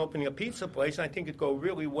interested in opening a pizza place, and I think it'd go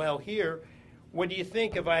really well here. What do you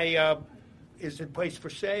think if is the place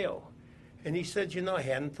for sale? And he said, I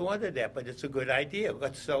hadn't thought of that, but it's a good idea.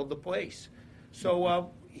 Let's sell the place. So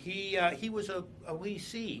he was a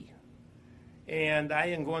leasee, and I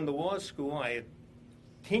hadn't gone to law school. I had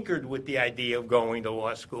tinkered with the idea of going to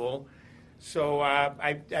law school. So,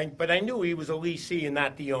 but I knew he was a leasee and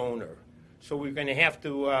not the owner. So we're going to have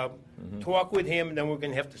to talk with him, and then we're going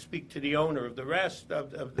to have to speak to the owner of the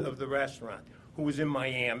the restaurant, who was in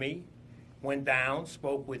Miami. Went down,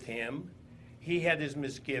 spoke with him. He had his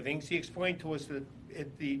misgivings. He explained to us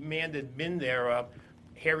that the man that had been there,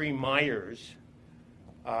 Harry Myers,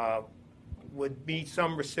 would be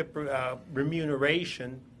some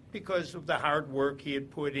remuneration because of the hard work he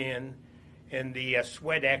had put in and the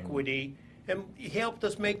sweat equity. And he helped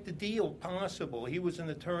us make the deal possible. He was an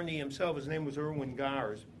attorney himself. His name was Erwin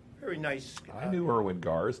Gars. Very nice. I knew Erwin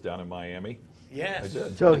Gars down in Miami. Yes. I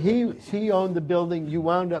did. So he owned the building. You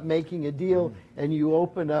wound up making a deal, and you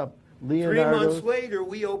opened up Leonardo. 3 months later,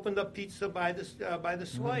 we opened up Pizza by the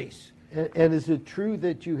Slice. And is it true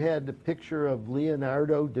that you had the picture of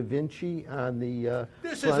Leonardo da Vinci on the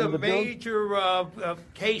This front is of a the building? major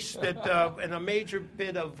case that and a major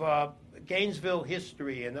bit of Gainesville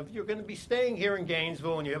history. And if you're going to be staying here in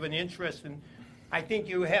Gainesville and you have an interest in, I think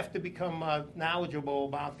you have to become knowledgeable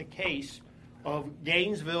about the case of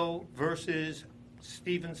Gainesville versus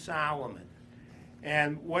Stephen Solomon.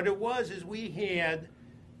 And what it was is we had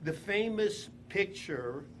the famous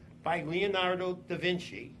picture by Leonardo da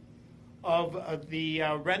Vinci of the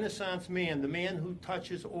Renaissance man, the man who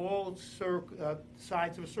touches all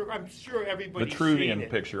sides of a circle. I'm sure everybody's seen Vitruvian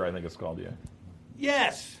it. picture, I think it's called, yeah.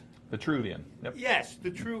 Yes. Vitruvian. Yep. Yes,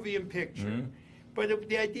 the Vitruvian picture. But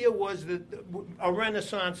the idea was that a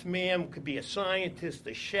Renaissance man could be a scientist,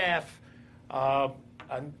 a chef, a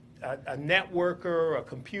networker, a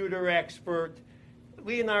computer expert.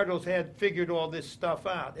 Leonardo's had figured all this stuff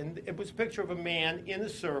out. And it was a picture of a man in a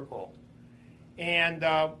circle. And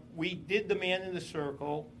we did the man in the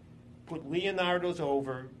circle, put Leonardo's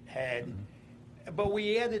overhead, but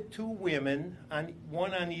we added 2 women,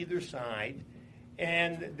 one on either side,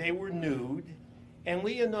 and they were nude. And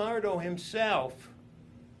Leonardo himself,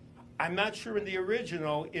 I'm not sure in the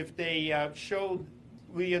original if they showed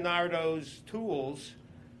Leonardo's tools,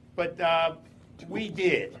 but we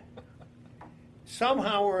did.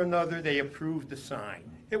 Somehow or another, they approved the sign.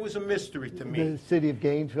 It was a mystery to me. The city of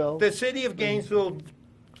Gainesville? The city of Gainesville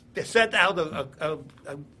sent out a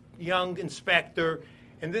young inspector,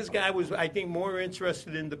 and this guy was, I think, more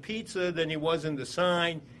interested in the pizza than he was in the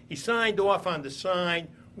sign. He signed off on the sign.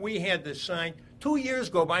 We had the sign. 2 years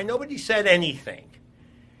go by, nobody said anything.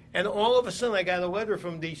 And all of a sudden, I got a letter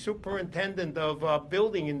from the superintendent of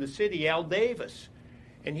building in the city, Al Davis,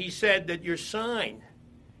 and he said that your sign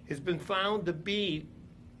has been found to be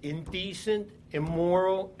indecent,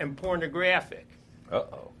 immoral, and pornographic.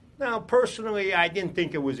 Uh-oh. Now, personally, I didn't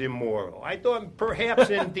think it was immoral. I thought perhaps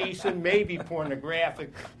indecent, maybe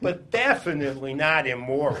pornographic, but definitely not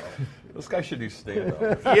immoral. This guy should do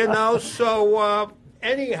stand-up. So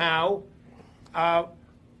anyhow, I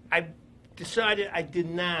decided I did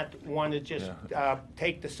not want to just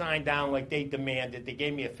take the sign down like they demanded. They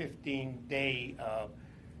gave me a 15-day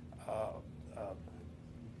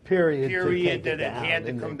period that it had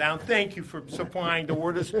to come down. Thank you for supplying the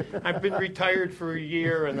orders. I've been retired for a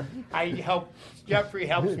year, and Jeffrey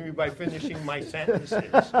helps me by finishing my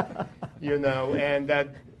sentences, and the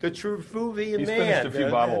Vitruvian He's man. finished a few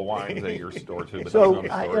bottles of wines at your store, too, but So, that's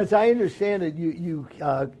another story. as I understand it, you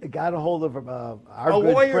got a hold of our A good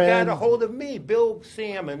lawyer friend. got a hold of me, Bill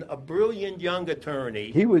Salmon, a brilliant young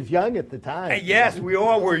attorney. He was young at the time. Yes, we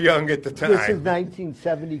all were young at the time. This is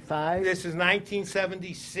 1975? This is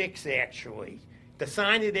 1976, actually. The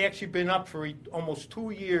sign had actually been up for almost 2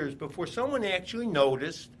 years before someone actually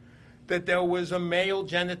noticed that there was a male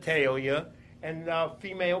genitalia and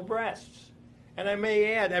female breasts. And I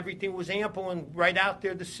may add, everything was ample and right out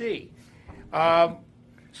there to see.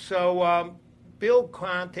 Bill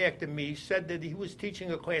contacted me, said that he was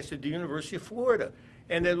teaching a class at the University of Florida,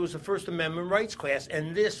 and that it was a First Amendment rights class,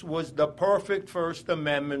 and this was the perfect First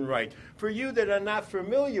Amendment right. For you that are not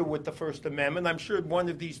familiar with the First Amendment, I'm sure one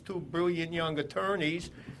of these two brilliant young attorneys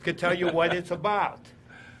could tell you what it's about.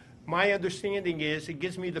 My understanding is it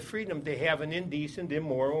gives me the freedom to have an indecent,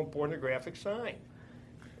 immoral, and pornographic sign.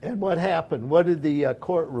 And what happened? What did the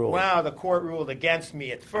court rule? Well, the court ruled against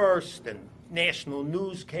me at first, and national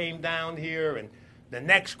news came down here, and the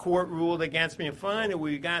next court ruled against me, and finally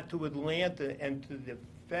we got to Atlanta and to the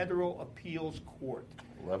Federal Appeals Court.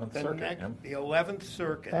 11th Circuit. The 11th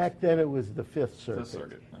Circuit. Back then it was the Fifth Circuit. Fifth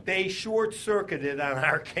Circuit. They short-circuited on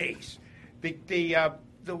our case. The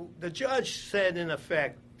judge said, in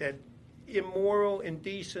effect, that immoral,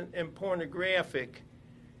 indecent, and pornographic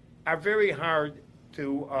are very hard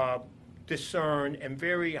to discern and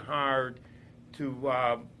very hard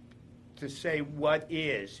to say what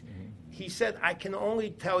is. Mm-hmm. He said, I can only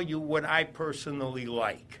tell you what I personally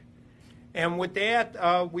like. And with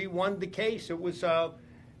that, we won the case. It was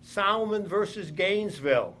Solomon versus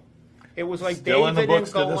Gainesville. It was like Still David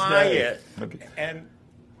and Goliath. Okay. And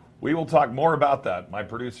we will talk more about that. My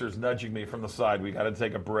producer's nudging me from the side. We got to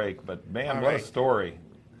take a break. But, man, All what right. a story.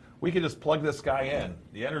 We could just plug this guy in.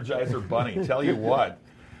 The Energizer Bunny. Tell you what.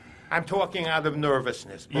 I'm talking out of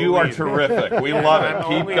nervousness. You are believe me. terrific. We love I'm it.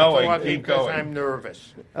 Keep only going. talking Keep because going. I'm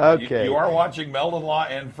nervous. Okay. You are watching Meldon Law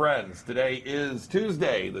and Friends. Today is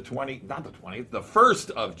Tuesday, the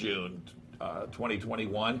 1st of June,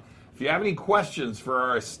 2021. If you have any questions for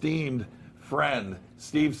our esteemed friend,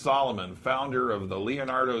 Steve Solomon, founder of the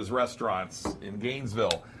Leonardo's Restaurants in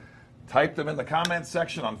Gainesville, type them in the comments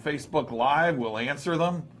section on Facebook Live. We'll answer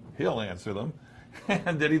them. He'll answer them.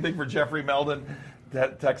 And anything for Jeffrey Meldon,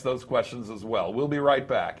 text those questions as well. We'll be right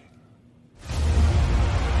back.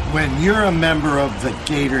 When you're a member of the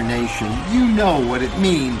Gator Nation, you know what it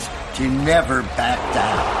means to never back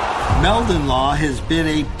down. Meldon Law has been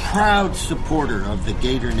a proud supporter of the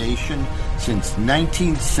Gator Nation since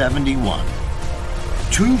 1971.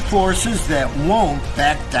 Two forces that won't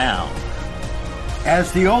back down.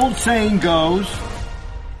 As the old saying goes,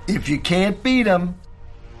 if you can't beat 'em,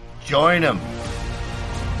 join 'em.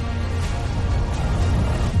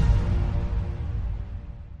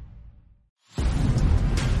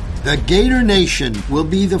 The Gator Nation will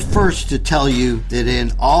be the first to tell you that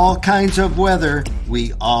in all kinds of weather,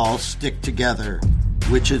 we all stick together,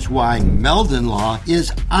 which is why Meldon Law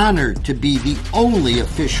is honored to be the only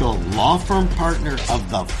official law firm partner of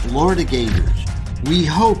the Florida Gators. We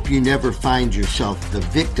hope you never find yourself the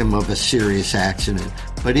victim of a serious accident,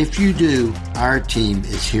 but if you do, our team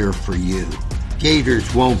is here for you.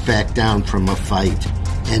 Gators won't back down from a fight,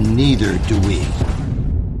 and neither do we.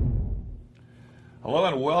 Hello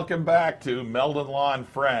and welcome back to Meldon Law and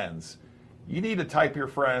Friends. You need to type your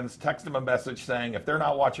friends, text them a message saying if they're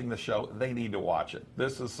not watching the show, they need to watch it.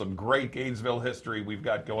 This is some great Gainesville history we've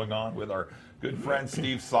got going on with our good friend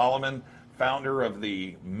Steve Solomon, founder of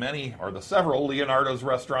the several Leonardo's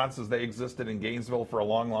restaurants as they existed in Gainesville for a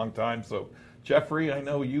long, long time. So, Jeffrey, I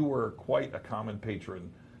know you were quite a common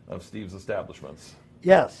patron of Steve's establishments.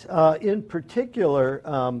 Yes, in particular,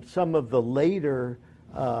 some of the later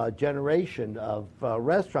generation of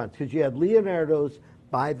restaurants, because you had Leonardo's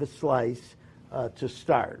by the slice to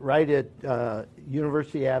start, right at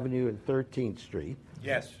University Avenue and 13th Street.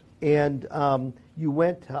 Yes. And you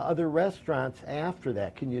went to other restaurants after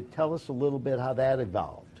that. Can you tell us a little bit how that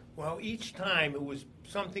evolved? Well, each time it was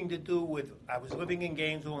something to do with, I was living in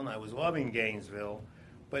Gainesville and I was loving Gainesville,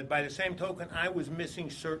 but by the same token, I was missing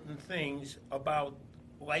certain things about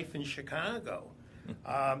life in Chicago.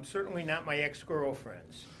 Certainly not my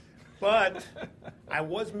ex-girlfriends. But I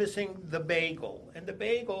was missing the bagel. And the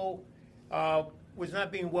bagel was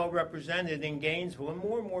not being well represented in Gainesville. And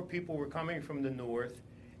more people were coming from the north.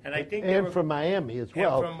 And I think from Miami as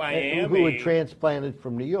well. And from Miami. Who had transplanted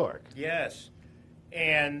from New York. Yes.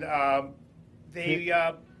 And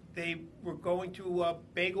they were going through a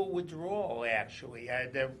bagel withdrawal, actually.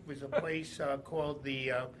 There was a place called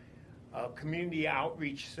the Community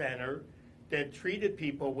Outreach Center that treated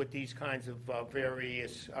people with these kinds of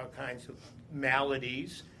various kinds of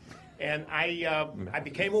maladies. And I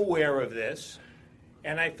became aware of this,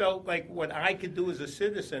 and I felt like what I could do as a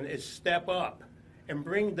citizen is step up and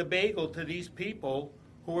bring the bagel to these people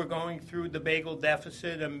who are going through the bagel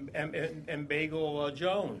deficit and bagel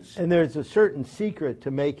Jones. And there's a certain secret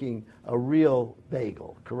to making a real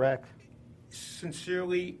bagel, correct?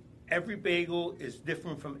 Sincerely, every bagel is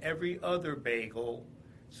different from every other bagel,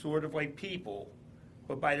 sort of like people.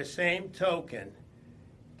 But by the same token,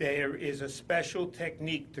 there is a special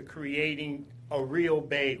technique to creating a real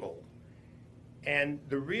bagel. And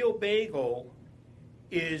the real bagel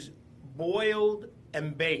is boiled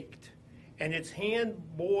and baked. And it's hand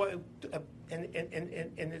boiled and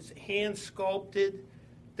it's hand sculpted.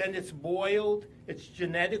 Then it's boiled. It's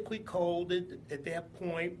genetically coded at that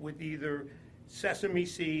point with either sesame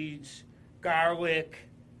seeds, garlic,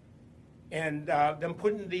 and then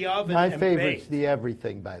put in the oven My and favorite's baked. the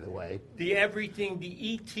everything, by the way. The everything,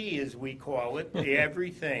 the ET as we call it, the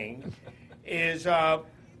everything, is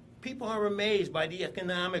people are amazed by the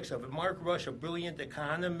economics of it. Mark Rush, a brilliant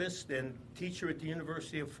economist and teacher at the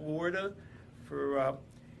University of Florida,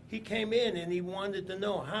 he came in and he wanted to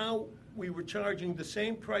know how we were charging the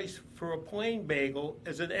same price for a plain bagel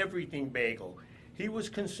as an everything bagel. He was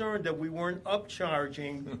concerned that we weren't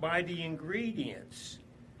upcharging by the ingredients.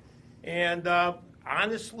 And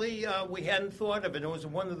honestly, we hadn't thought of it. It was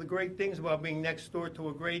one of the great things about being next door to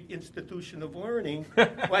a great institution of learning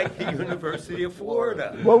like the University of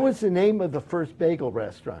Florida. What was the name of the first bagel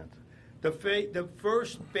restaurant? The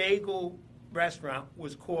first bagel restaurant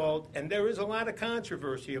was called, and there is a lot of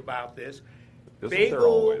controversy about this,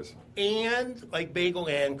 bagel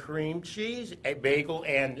and cream cheese, a bagel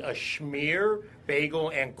and a schmear, bagel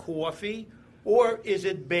and coffee, or is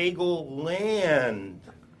it Bagel Land?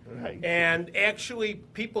 Right. And actually,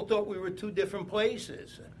 people thought we were two different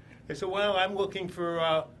places. They said, well, I'm looking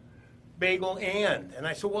for Bagel and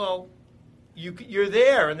I said, well, you're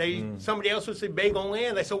there. And somebody else would say Bagel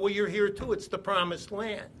Land. I said, well, you're here too. It's the promised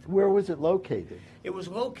land. Where was it located? It was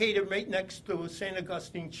located right next to St.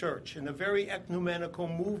 Augustine Church. In a very ecumenical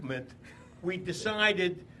movement, we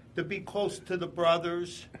decided to be close to the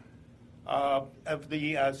brothers of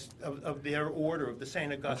their order, of the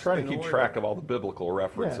St. Augustine I'm trying to keep order. track of all the biblical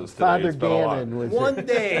references today. Father It's been a lot. Gannon was One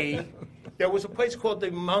day, there was a place called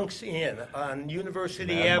the Monk's Inn on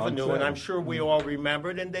University Yeah, Avenue, Monk's and Inn. I'm sure we all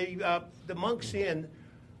remembered. And the Monk's Inn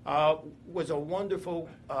was a wonderful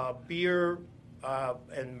beer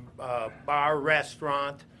and bar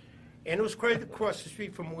restaurant, and it was right across the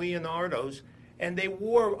street from Leonardo's. And they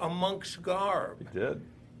wore a monk's garb. They did.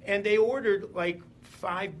 And they ordered like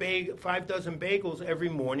 5 dozen bagels every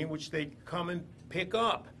morning, which they'd come and pick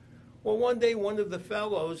up. Well, one day, one of the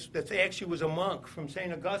fellows that actually was a monk from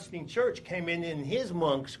St. Augustine Church came in his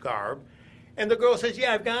monk's garb, and the girl says,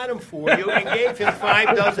 yeah, I've got them for you, and gave him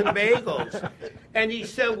 5 dozen bagels. And he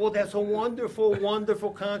said, well, that's a wonderful, wonderful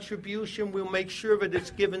contribution. We'll make sure that it's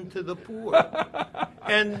given to the poor.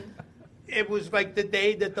 And it was like the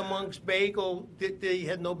day that the monk's bagel, they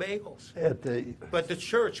had no bagels. But the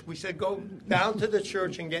church, we said, go down to the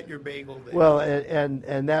church and get your bagel there. Well,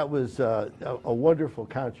 and that was a wonderful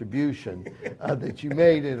contribution that you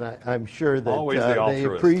made, and I'm sure that Always the they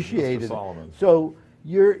altruist, appreciated Mr. it. Solomon. So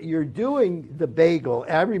you're doing the bagel.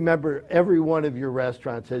 I remember every one of your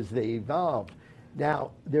restaurants as they evolved.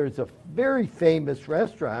 Now, there's a very famous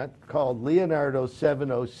restaurant called Leonardo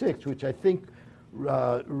 706, which I think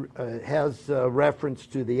has reference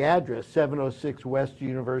to the address, 706 West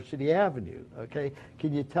University Avenue. Okay,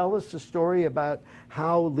 can you tell us the story about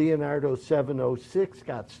how Leonardo 706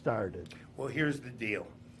 got started? Well, here's the deal.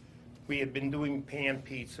 We had been doing pan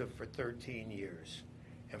pizza for 13 years.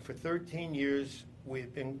 And for 13 years,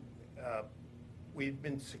 we've been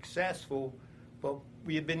successful, but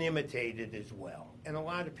we had been imitated as well. And a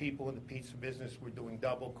lot of people in the pizza business were doing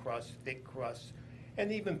double crust, thick crust, and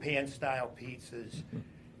even pan-style pizzas.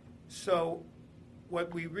 So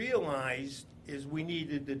what we realized is we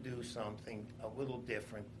needed to do something a little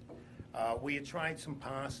different. We had tried some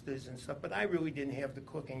pastas and stuff, but I really didn't have the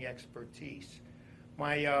cooking expertise.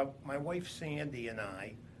 My wife Sandy and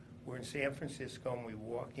I were in San Francisco, and we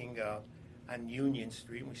were walking on Union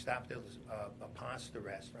Street, and we stopped at a pasta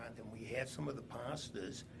restaurant, and we had some of the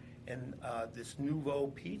pastas, and this nouveau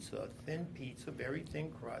pizza, thin pizza, very thin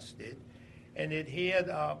crusted, and it had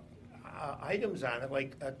items on it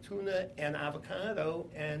like tuna and avocado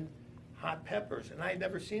and hot peppers. And I had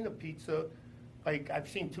never seen a pizza like I've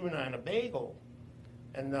seen tuna on a bagel,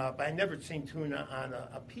 and but I never seen tuna on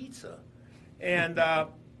a pizza. And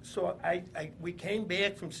so we came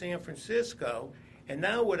back from San Francisco, and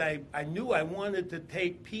now I knew I wanted to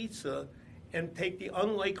take pizza and take the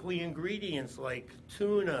unlikely ingredients like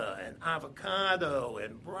tuna and avocado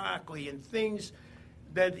and broccoli and things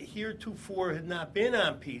that heretofore had not been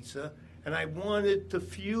on pizza, and I wanted to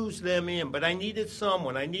fuse them in. But I needed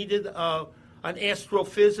someone. I needed an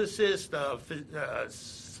astrophysicist, a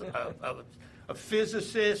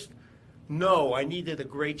physicist. No, I needed a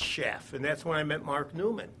great chef, and that's when I met Mark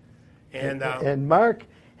Newman. And Mark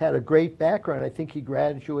had a great background. I think he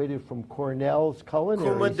graduated from Cornell's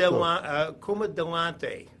culinary school. Cum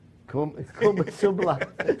Delante.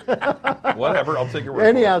 Whatever, I'll take your word.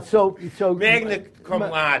 Anyhow, so Magna cum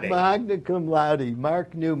laude. Magna cum laude,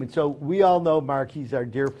 Mark Newman. So we all know Mark; he's our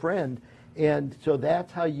dear friend, and so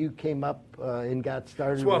that's how you came up and got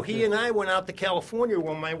started. Well, he and I went out to California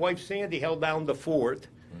when my wife Sandy held down the fort.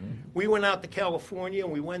 Mm-hmm. We went out to California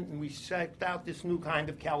and we checked out this new kind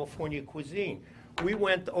of California cuisine. We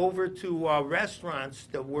went over to restaurants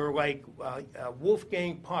that were like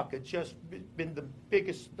Wolfgang Puck had just been the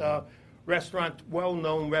biggest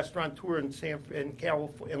well-known restaurateur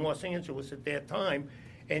in Los Angeles at that time,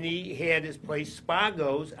 and he had his place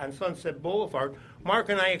Spago's on Sunset Boulevard. Mark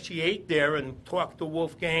and I actually ate there and talked to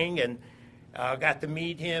Wolfgang and got to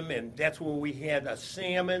meet him, and that's where we had a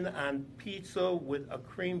salmon on pizza with a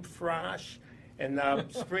cream fraiche and a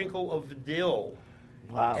sprinkle of dill.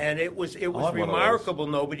 Wow. And it was remarkable.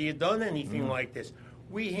 Nobody had done anything like this.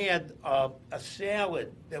 We had a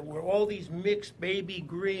salad that were all these mixed baby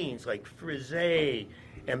greens like frisee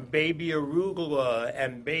and baby arugula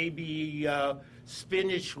and baby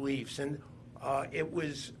spinach leaves. And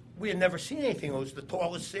we had never seen anything. It was the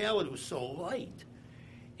tallest salad. It was so light.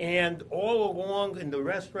 And all along in the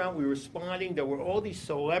restaurant we were spotting, there were all these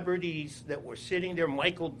celebrities that were sitting there.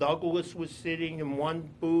 Michael Douglas was sitting in one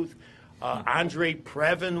booth. Andre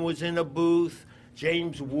Previn was in a booth.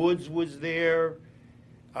 James Woods was there.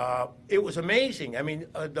 It was amazing. I mean,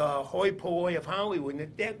 the hoi polloi of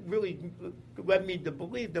Hollywood, that really led me to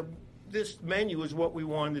believe that this menu is what we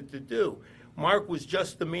wanted to do. Mark was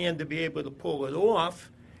just the man to be able to pull it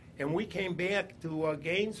off, and we came back to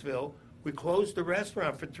Gainesville. We closed the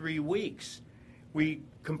restaurant for 3 weeks. We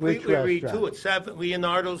completely retooled it.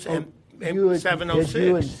 Leonardo's and 706. Had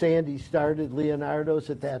you and Sandy started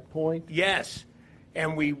Leonardo's at that point? Yes.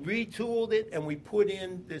 And we retooled it, and we put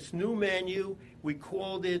in this new menu. We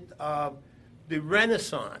called it the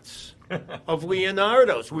Renaissance of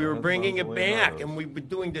Leonardo's. We were bringing it back, and we were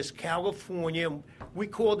doing this California. We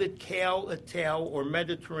called it Cal Ital, or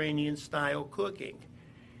Mediterranean-style cooking.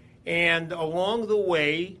 And along the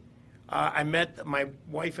way, I met, my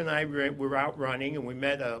wife and I were out running, and we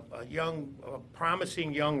met a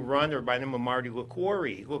promising young runner by the name of Marty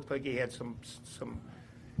LaCory. He looked like he had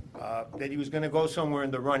that he was going to go somewhere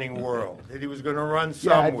in the running world, that he was going to run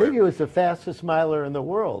somewhere. Yeah, I think he was the fastest miler in the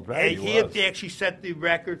world, right? And he had actually set the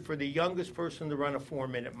record for the youngest person to run a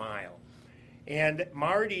 4-minute mile. And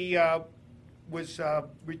Marty was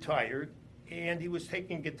retired, and he was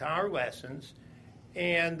taking guitar lessons,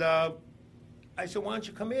 and I said, why don't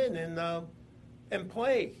you come in and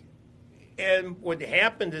play? And what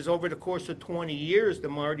happened is over the course of 20 years that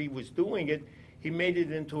Marty was doing it, he made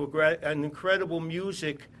it into an incredible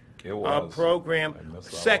music program,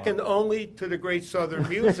 second only to the Great Southern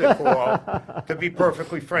Music Hall, to be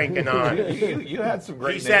perfectly frank and honest. You had some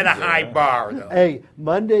great He set a high bar, though. Hey,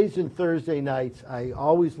 Mondays and Thursday nights, I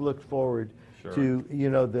always look forward to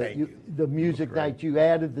the music night. You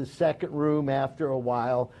added the second room after a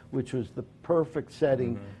while, which was the perfect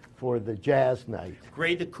setting for the jazz night.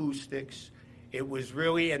 Great acoustics. It was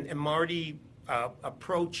really, and Marty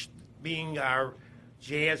approached being our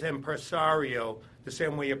jazz impresario the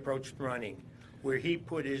same way he approached running, where he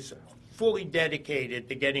his fully dedicated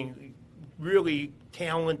to getting really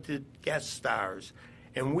talented guest stars.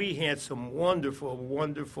 And we had some wonderful,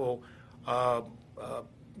 wonderful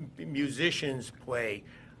musicians play.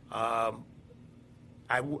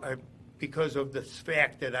 Because of the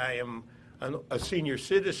fact that I am a senior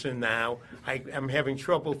citizen now, I'm having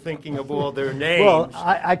trouble thinking of all their names. Well,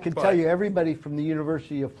 I can tell you, everybody from the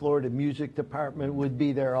University of Florida Music Department would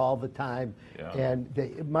be there all the time. Yeah.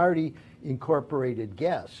 And Marty incorporated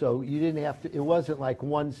guests, so you didn't have to, it wasn't like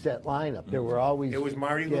one set lineup. There were always... It was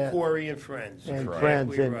Marty LaCory and friends. And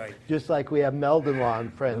friends, and just like we have Meldon Law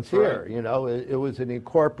and Friends here, you know, it was an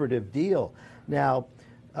incorporative deal. Now,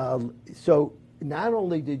 so not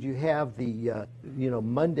only did you have the,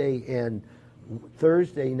 Monday and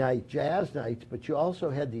Thursday night jazz nights, but you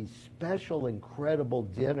also had these special, incredible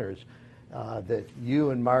dinners that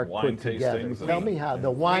you and Mark put together. Tell me how the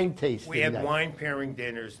wine tasting. We had wine pairing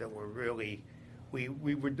dinners that were really, we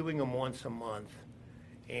were doing them once a month,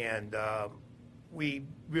 and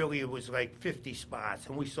it was like 50 spots,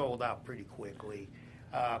 and we sold out pretty quickly.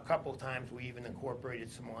 A couple of times we even incorporated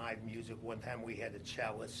some live music. One time we had a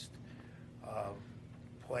cellist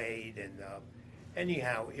played, and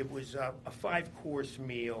anyhow, it was a 5-course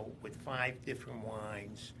meal with 5 different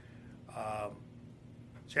wines.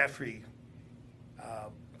 Jeffrey,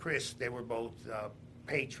 Chris, they were both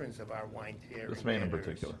patrons of our wine theater. This man in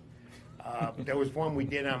particular. There was one we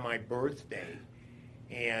did on my birthday,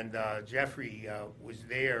 and Jeffrey was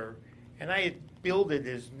there, and I had billed it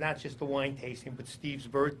as not just a wine tasting, but Steve's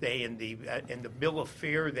birthday, and the bill of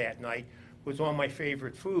fare that night was all my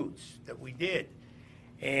favorite foods that we did.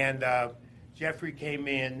 And Jeffrey came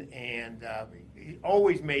in, and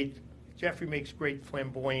Jeffrey makes great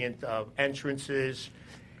flamboyant entrances.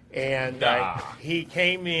 And he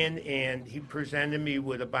came in and he presented me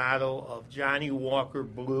with a bottle of Johnny Walker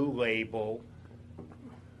Blue Label.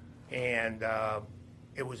 And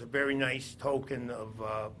it was a very nice token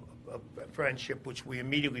of friendship, which we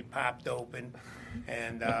immediately popped open.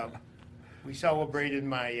 And we celebrated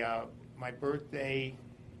my birthday,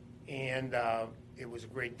 and it was a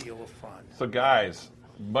great deal of fun. So, guys,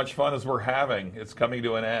 much fun as we're having, it's coming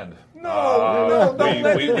to an end. We've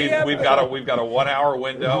got a 1 hour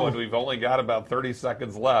window, and we've only got about 30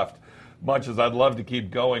 seconds left. Much as I'd love to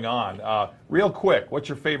keep going on. Real quick, what's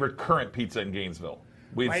your favorite current pizza in Gainesville?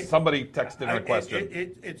 Somebody texted in a question.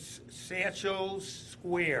 It's Satchel's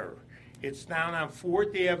Square. It's down on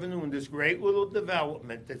 4th Avenue in this great little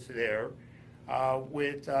development that's there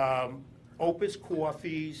with Opus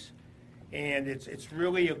Coffees. And it's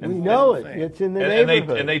really a we know it. thing. It's in the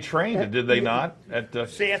neighborhood. And they trained, did they not?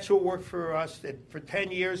 Satchel worked for us for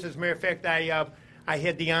 10 years. As a matter of fact, I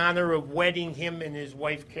had the honor of wedding him and his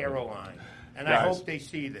wife, Caroline. And I hope they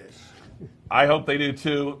see this. I hope they do,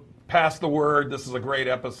 too. Pass the word. This is a great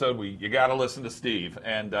episode. You got to listen to Steve.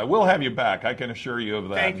 And we'll have you back. I can assure you of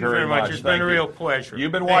that. Thank you very much. It's been a real pleasure.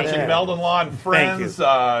 You've been watching Meldon Law Friends. Go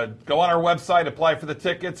on our website, apply for the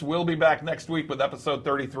tickets. We'll be back next week with episode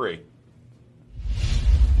 33.